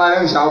tenho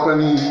Laranjal pra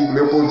mim ir.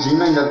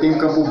 Leopoldina, ainda tenho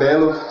Campo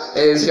Belo.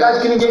 Cidade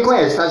que ninguém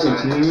conhece, tá,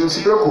 gente? Não se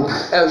preocupa.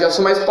 Eu já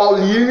sou mais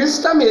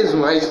paulista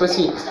mesmo. Aí, tipo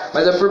assim,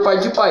 mas é por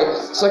parte de pai.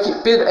 Só que,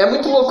 Pedro, é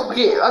muito louco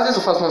porque às vezes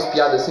eu faço umas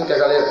piadas assim que a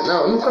galera.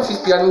 Não, eu nunca fiz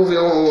piada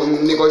envolvendo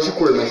um negócio de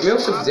cor, mas mesmo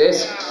se eu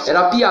fizesse,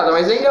 era piada.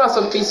 Mas é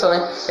engraçado pensar,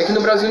 né? É que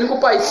no Brasil o único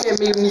país que é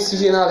meio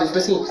miscigenado. Tipo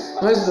assim,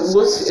 nós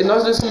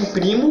dois somos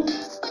primos,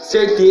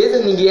 certeza,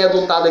 ninguém é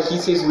adotado aqui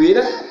sem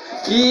zoeira.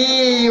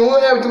 E um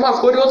é de uma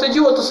cor e outro é de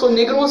outra. Eu sou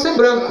negro e você é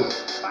branco.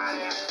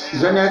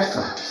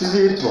 Genética,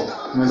 esquisito, bom.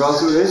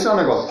 Esse é o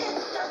negócio.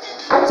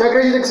 Você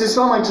acredita que se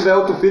sua mãe tiver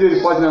outro filho,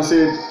 ele pode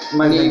nascer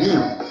mais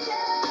neguinho?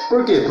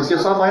 Por quê? Porque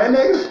sua mãe é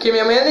negra. Porque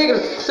minha mãe é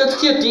negra. Tanto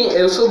que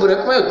eu sou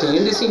branco, mas eu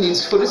tenho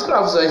descendentes que foram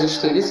escravos. A gente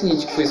tem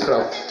descendente que foi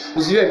escravo.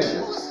 Inclusive,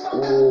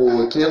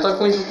 que nem eu tava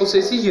comentando com você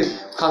esses dias.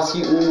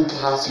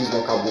 O racismo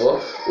acabou.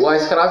 A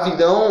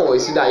escravidão,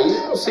 esse daí,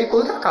 não sei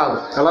quando que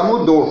acaba. Ela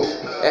mudou.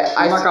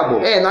 Não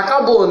acabou. Não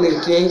acabou, né?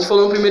 Que a gente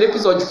falou no primeiro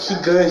episódio. Que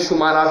gancho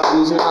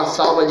maravilhoso, uma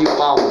salva de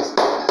palmas.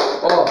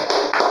 Ó,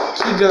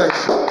 que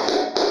gancho.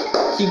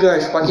 Que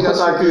gancho, pra quem não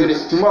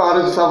assistiu. Uma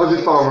hora de salva de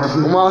palmas.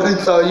 Uma hora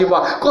de salva de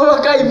palmas.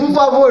 Coloca aí, por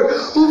favor,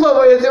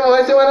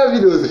 vai ser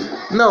maravilhoso.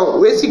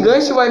 Não, esse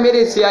gancho vai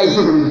merecer aí,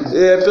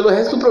 pelo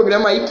resto do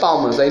programa aí,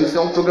 palmas. Aí no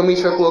final do programa a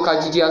gente vai colocar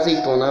de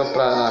azeitona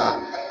pra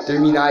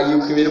terminar aí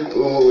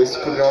esse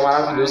programa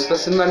maravilhoso, que tá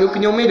sendo, na minha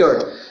opinião, o melhor.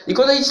 E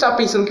quando a gente tá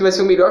pensando que vai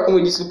ser o melhor, como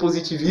eu disse, do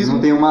positivismo...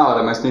 Não tem 1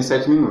 hora, mas tem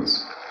 7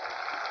 minutos.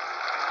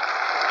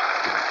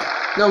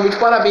 Não, muito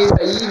parabéns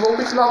aí. E vamos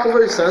continuar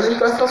conversando. A gente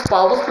vai essas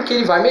palmas porque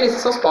ele vai merecer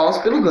essas palmas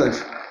pelo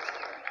gancho.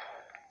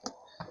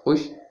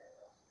 Oxi.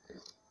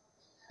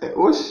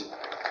 Oxi.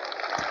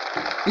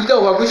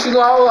 Então, vai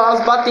continuar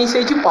as batências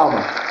aí de palma.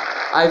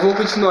 Aí vamos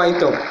continuar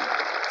então.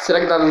 Será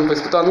que tá dando pra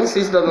escutar? Não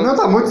sei se tá dando. Não,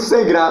 tá muito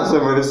sem graça,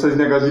 mano, esses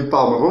negócios de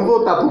palma. Vamos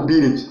voltar pro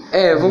Billet.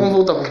 Vamos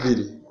voltar pro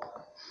Billy.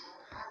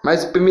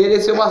 Mas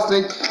mereceu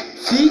bastante.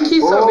 Fique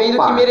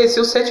sabendo que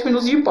mereceu 7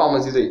 minutos de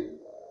palmas isso aí.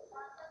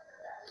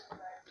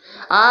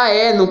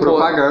 Não pode.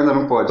 Propaganda,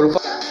 não pode.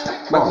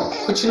 Bom,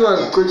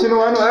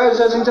 continuando,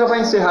 a gente já vai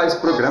encerrar esse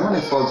programa,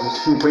 né? Faltam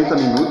 50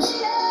 minutos.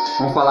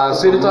 Vamos falar o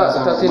sobre Pedro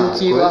tá tendo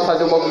que ir lá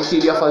fazer o bagulho que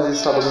iria fazer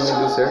esse sábado, não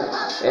deu certo.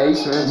 É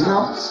isso mesmo?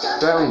 Não.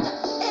 Tu é onde?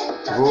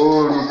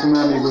 Vou com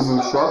meu amigo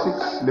no shopping,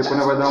 depois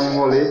nós vamos dar um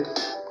rolê,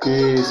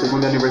 porque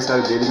segundo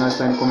aniversário dele nós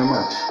estamos indo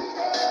comemorar.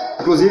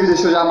 Inclusive,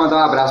 deixa eu já mandar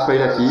um abraço pra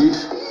ele aqui.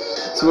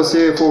 Se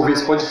você for ouvir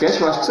esse podcast,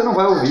 eu acho que você não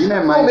vai ouvir,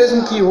 né? Mas... É o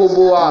mesmo que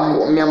roubou a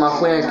minha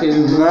maconha,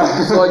 aquele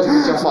episódio que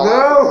eu tinha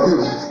falado?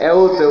 Não! É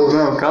outro.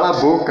 Não, cala a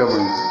boca,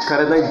 mano. O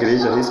cara é da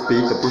igreja,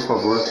 respeita, por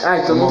favor.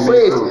 Então não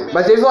foi esse.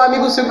 Mas teve um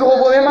amigo seu que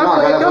roubou minha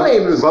maconha, que eu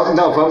lembro.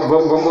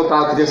 Vamos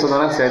botar a trilha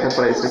sonora certa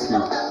pra isso aqui.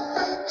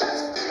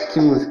 Que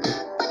música?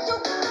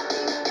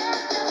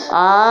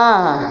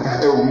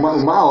 É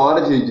uma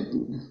hora de...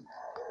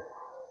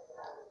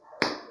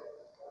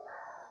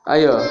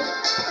 Aí, ó.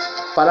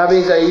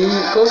 Parabéns aí.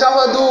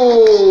 Colocava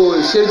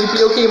do cheiro de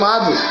pneu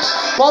queimado.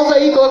 Pausa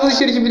aí, coloca do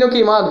cheiro de pneu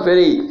queimado.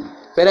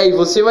 Pera aí,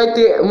 você vai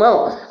ter...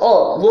 Mano,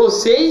 ó,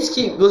 vocês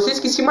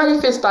que se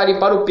manifestarem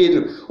para o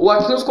Pedro ou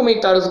aqui nos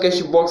comentários do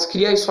Castbox,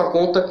 cria aí sua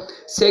conta,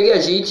 segue a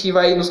gente e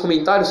vai aí nos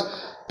comentários.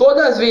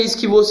 Todas as vezes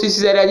que vocês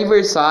fizerem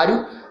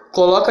aniversário,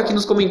 coloca aqui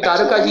nos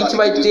comentários que a gente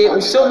vai ter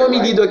o seu nome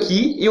lido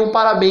aqui e um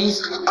parabéns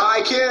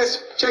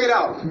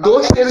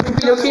do cheiro de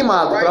pneu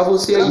queimado pra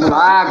você aí. Vamos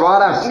lá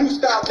agora,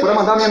 para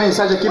mandar minha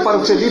mensagem aqui para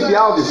o Felipe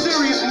Alves.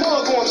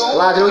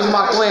 Ladrão de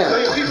maconha.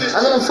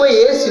 Não foi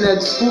esse, né?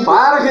 Desculpa.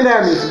 Para,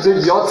 Guilherme, seu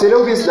idiota, se ele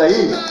ouvir isso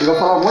daí, ele vai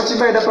falar um monte de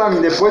merda pra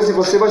mim. Depois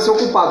você vai ser o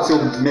culpado, seu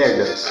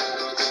merda.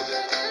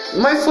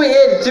 Mas foi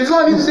ele, teve um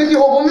amigo seu que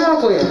roubou minha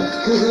maconha.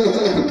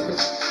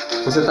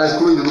 Você tá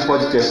excluído do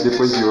podcast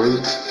depois de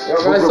hoje.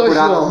 Vou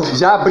procurar.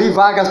 Já abri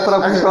vagas para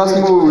o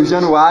próximo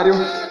Januário.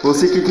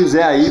 Você que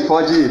quiser aí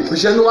pode. O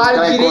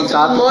Januário, o direito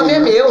do nome é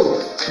meu.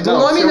 Do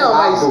nome não,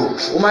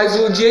 mas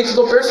o direito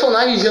do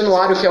personagem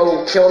Januário,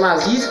 que é o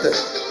nazista,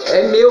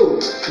 é meu.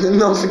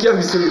 Nossa, que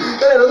absurdo.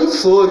 Galera, eu não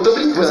sou, eu tô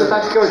brincando. Você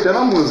tá cortando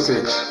a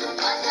música.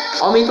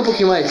 Aumenta um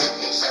pouquinho mais.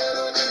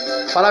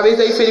 Parabéns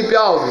aí, Felipe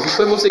Alves. Não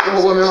foi você que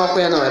roubou a minha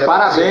maconha, não.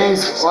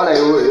 Parabéns. Olha,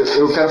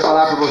 eu quero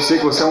falar pra você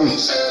que você é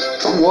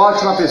uma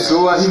ótima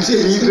pessoa,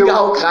 incrível.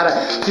 Legal, cara,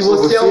 que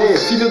você é um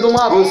filho de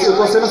uma... Eu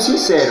tô sendo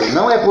sincero,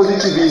 não é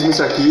positivismo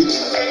isso aqui.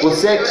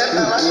 Você é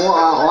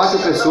uma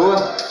ótima pessoa.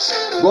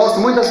 Gosto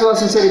muito da sua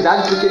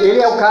sinceridade, porque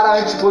ele é o cara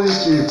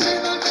antipositivo.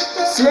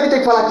 Se ele tem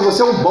que falar que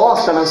você é um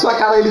bosta, na sua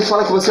cara ele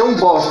fala que você é um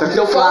bosta.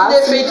 Então fala o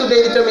defeito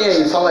dele também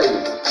aí, fala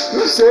aí.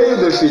 Não sei o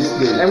defeito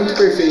dele. É muito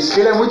perfeito. Porque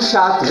ele é muito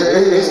chato.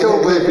 Esse é o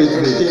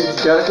defeito dele.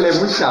 Que ele é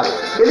muito chato.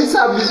 Ele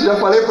sabe disso, já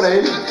falei pra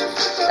ele.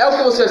 É o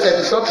que você recebe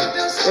no shopping?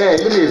 É,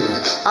 ele mesmo.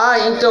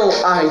 Então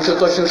eu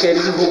tô achando que é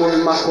ele que roubou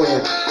minha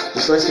maconha.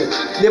 Eu tô achando.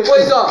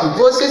 Depois, ó,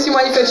 você se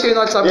manifestou aí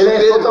no WhatsApp do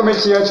Pedro. Ele é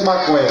totalmente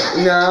anti-maconha.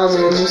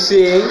 Não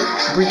sei, hein?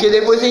 Porque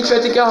depois a gente vai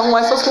ter que arrumar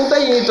essas contas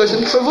aí, hein? Tô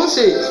achando que foi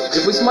você.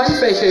 Depois se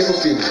manifeste aí pro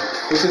Pedro.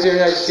 Você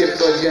terminar de ter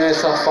episódio é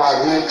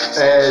safado, né?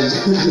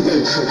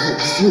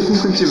 Se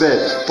não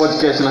tiver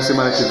podcast na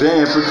semana que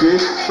vem, é porque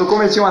eu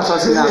cometi um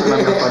assassinato na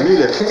minha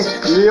família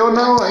e eu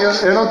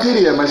não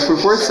queria, mas fui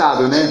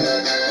forçado, né?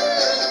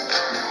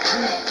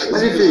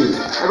 Mas enfim,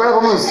 agora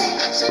vamos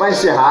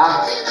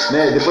encerrar,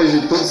 né? Depois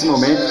de todo esse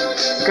momento,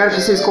 eu quero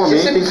que vocês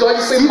comentem.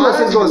 Se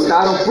vocês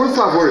gostaram, por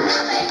favor,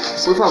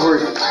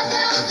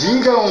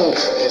 digam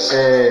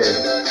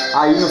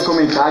aí nos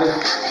comentários.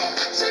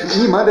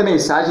 Me manda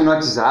mensagem no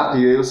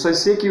WhatsApp. Eu só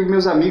sei que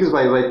meus amigos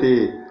vai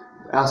ter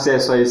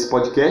acesso a esse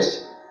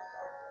podcast.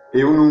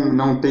 Eu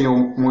não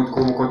tenho muito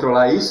como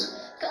controlar isso.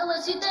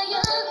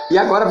 E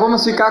agora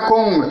vamos ficar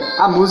com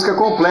a música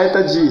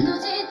completa de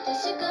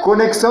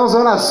Conexão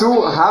Zona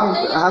Sul,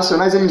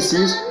 Racionais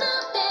MCs,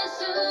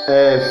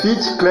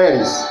 Fit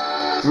Clarice.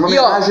 Uma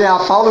homenagem a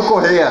Paulo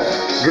Correia,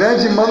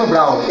 grande Mano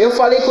Brown. Eu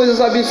falei coisas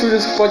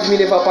absurdas que pode me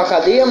levar pra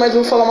cadeia, mas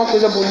eu vou falar uma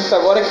coisa bonita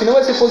agora, que não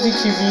vai ser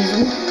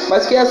positivismo,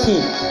 mas que é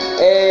assim,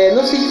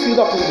 não seja filho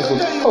da puta dos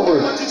outros, por favor,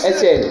 é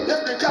sério.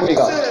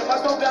 Obrigado.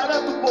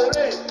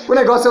 O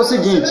negócio é o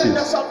seguinte,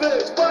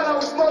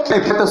 não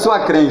importa a sua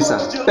crença,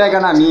 pega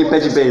na minha e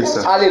pede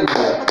bênção.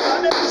 Aleluia.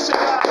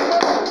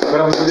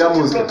 Agora vamos ouvir a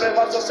música.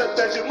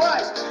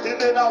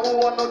 Na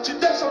rua não te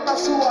deixam na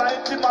sua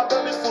entre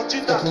madame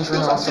fudida.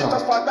 Os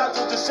artistas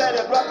fardados de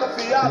cérebro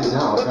atrofiado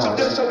não te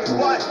deixam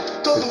iguais.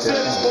 Todos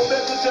eles com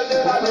medo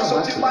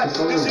generalizam demais.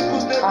 Dizem que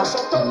os negros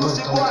são todos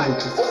iguais.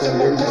 Você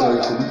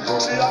concorda?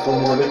 Se a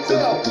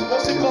comunicação não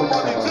se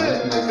incomoda em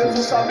ver,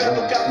 mesmo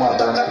sabendo que a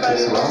foda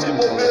prefere não se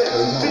mover.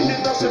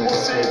 Vigilância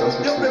você,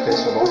 e eu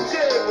pergunto por que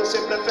você você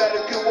prefere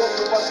que o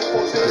outro vá se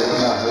foder.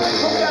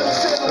 Não quero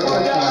ser um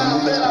modelo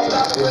pelas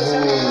datas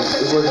presentes. Não sei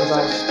se você me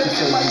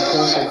entende, mas eu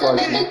não sei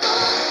comigo.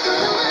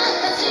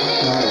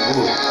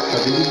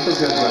 Acabei de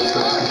fazer a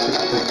doação que você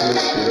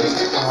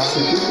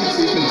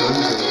 76 milhões,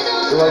 velho.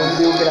 Eu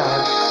ajudei o grau.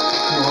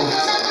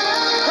 Nossa.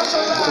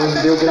 Eu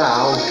ajudei o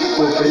Graal.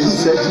 Comprei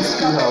 7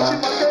 espirra lá.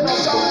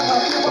 Muito bom.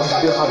 Eu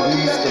ajudei o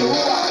Rabisco também.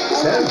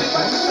 Sério?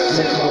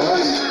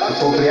 Eu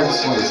comprei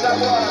ações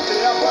também.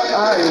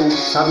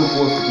 Sabe o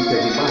posto que tem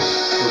aqui embaixo?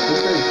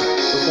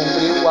 Eu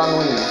comprei o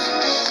Anônimo.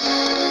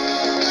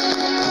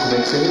 Como é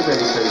que você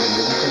revela isso aí?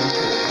 Mesmo que a gente...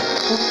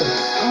 Puta,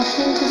 acho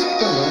que eu não tô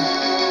escutando, não.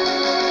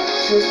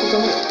 Estou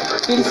escutando.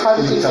 Porque eles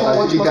sabem que eles são Capaz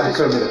de ótimos. ligar a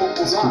câmera.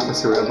 Desculpa,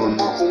 seu Elon.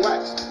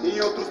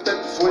 Em outros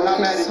tempos foi na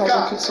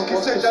América, que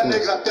seja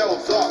negra até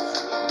os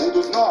ossos. Um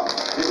dos nossos,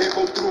 e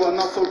reconstrua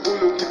nosso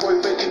orgulho que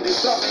foi feito em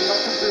destroço.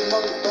 Nossos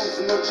irmãos estão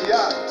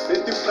desnorteados,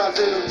 entre o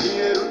prazer e o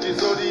dinheiro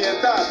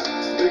desorientado,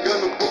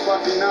 brigando por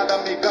quase nada,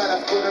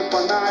 migalhas por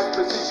empanais,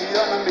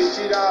 prestigiando a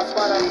mentira, as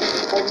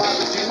parasitas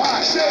informados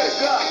demais.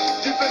 Chega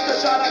de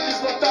festejar a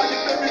desvantagem,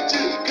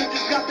 permitir que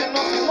desgaste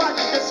nossa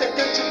imagem,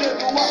 descendente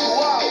negro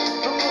atual.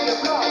 No mundo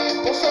legal,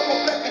 eu sou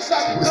complexo e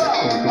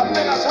radical,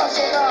 apenas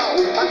racional.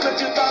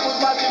 Acreditamos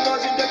mais em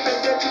nós,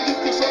 independente do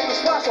que os outros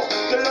façam.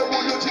 Ter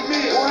orgulho de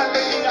mim, o rap é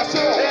minha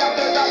ação. É a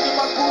verdade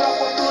mais pura,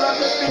 postura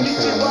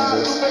definitiva.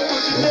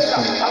 Juventude negra,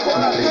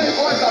 agora tem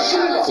voz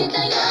ativa.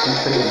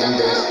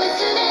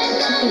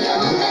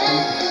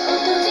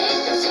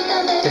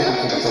 Quer que eu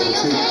conte pra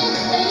você?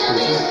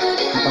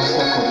 Não passa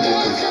a conta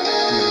depois.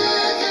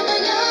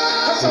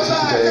 Se você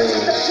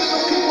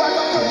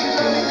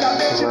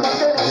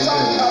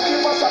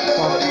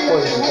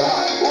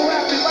O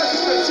rap mais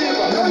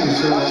expressiva.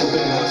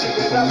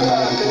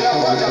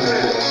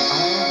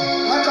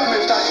 Mas a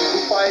metade do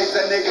país é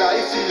negra e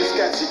se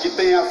esquece que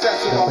tem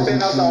acesso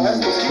apenas ao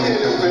resto que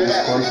ele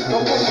oferece.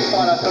 Não como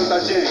para tanta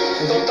gente,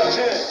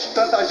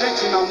 tanta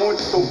gente na mão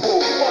de tão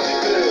pouco, pode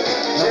crer.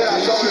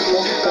 Geração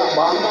iludida,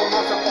 uma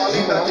massa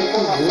falida de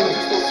informações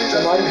distorcidas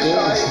e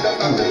distraídas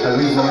na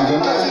televisão.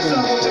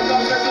 Precisamos chegar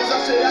perto a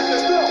ser a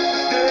questão.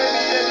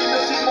 DNN,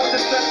 meus irmãos,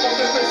 estão com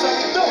perfeição.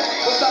 Então,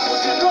 gostamos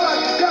de nós,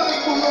 ficamos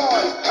por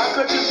nós.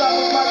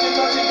 Acreditamos mais em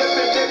nós,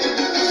 independente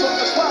do que os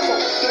outros façam.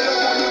 Tem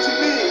orgulho de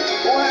mim,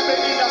 o rap é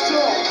minha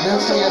ação. De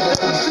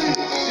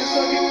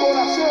sangue e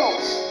coração.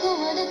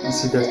 E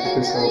se der pro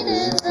pessoal ver,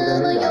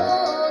 seria legal.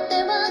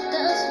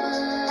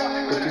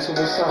 Porque isso eu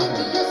vou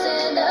sair.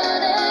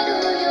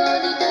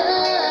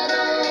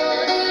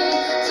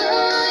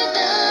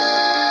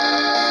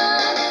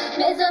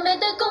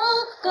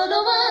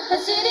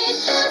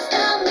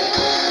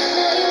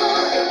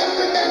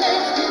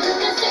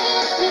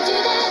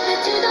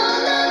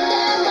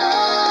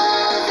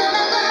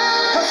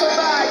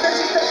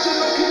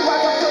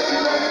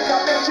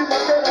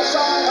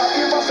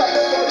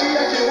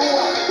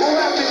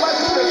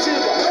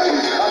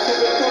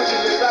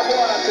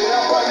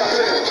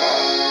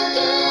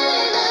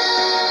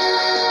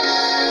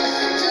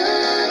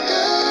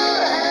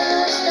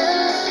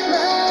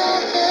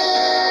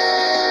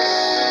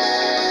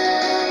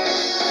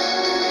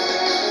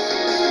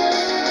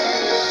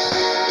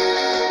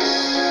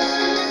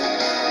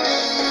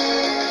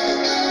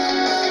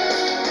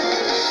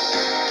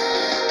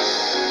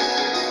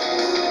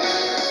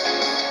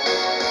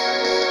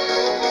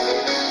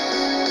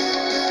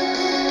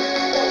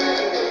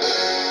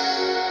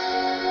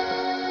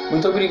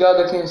 'Muito obrigado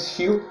a quem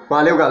assistiu.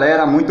 Valeu,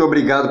 galera. Muito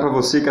obrigado pra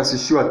você que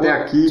assistiu até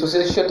aqui. Se você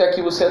assistiu até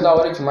aqui, você é da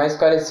hora demais,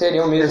 cara. É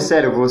sério mesmo. É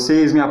sério,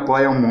 vocês me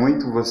apoiam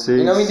muito. Vocês...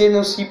 E não me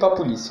denuncie pra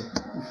polícia.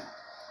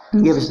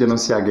 Ninguém vai te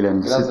denunciar,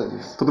 Guilherme. Graças a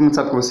Deus. Todo mundo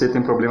sabe que você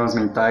tem problemas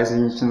mentais e a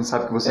gente não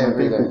sabe que você não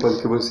tem culpa do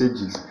que você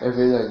diz. É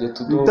verdade, é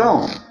tudo...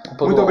 Então,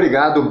 muito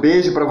obrigado.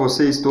 Beijo pra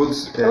vocês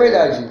todos. É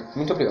verdade,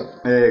 muito obrigado.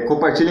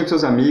 Compartilhem com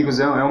seus amigos,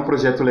 é um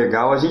projeto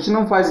legal. A gente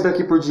não faz isso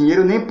daqui por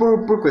dinheiro, nem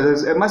por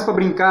coisas. É mais pra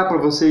brincar, pra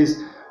vocês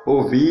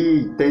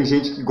ouvir. Tem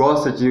gente que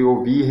gosta de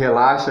ouvir,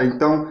 relaxa.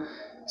 Então,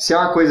 se é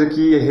uma coisa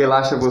que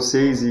relaxa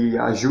vocês e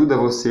ajuda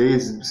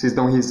vocês, vocês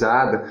dão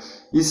risada.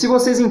 E se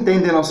vocês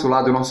entendem nosso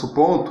lado, o nosso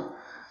ponto...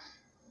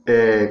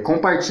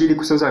 compartilhe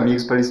com seus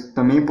amigos para eles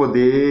também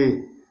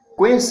poder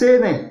conhecer,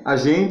 né, a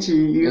gente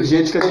e o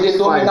jeito que a gente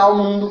dominar faz. O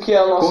mundo que é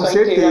a nossa. Com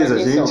certeza, a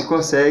gente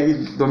consegue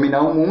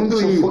dominar o mundo.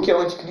 Se for que é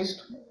o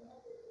anticristo.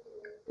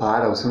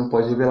 Para, você não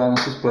pode revelar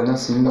nossos planos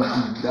assim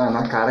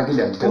na cara,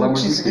 Guilherme. Pelo amor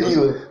de Deus.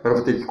 Agora eu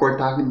vou ter que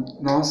cortar.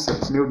 Nossa,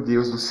 meu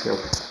Deus do céu.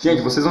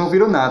 Gente, vocês não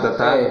viram nada,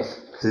 tá?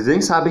 Vocês nem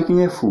sabem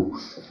quem é Fu.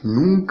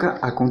 Nunca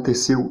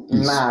aconteceu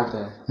isso.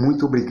 Nada.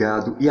 Muito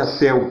obrigado e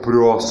até o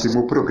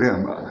próximo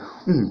programa.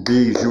 Um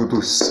beijo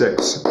do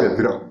sexo,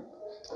 Pedrão.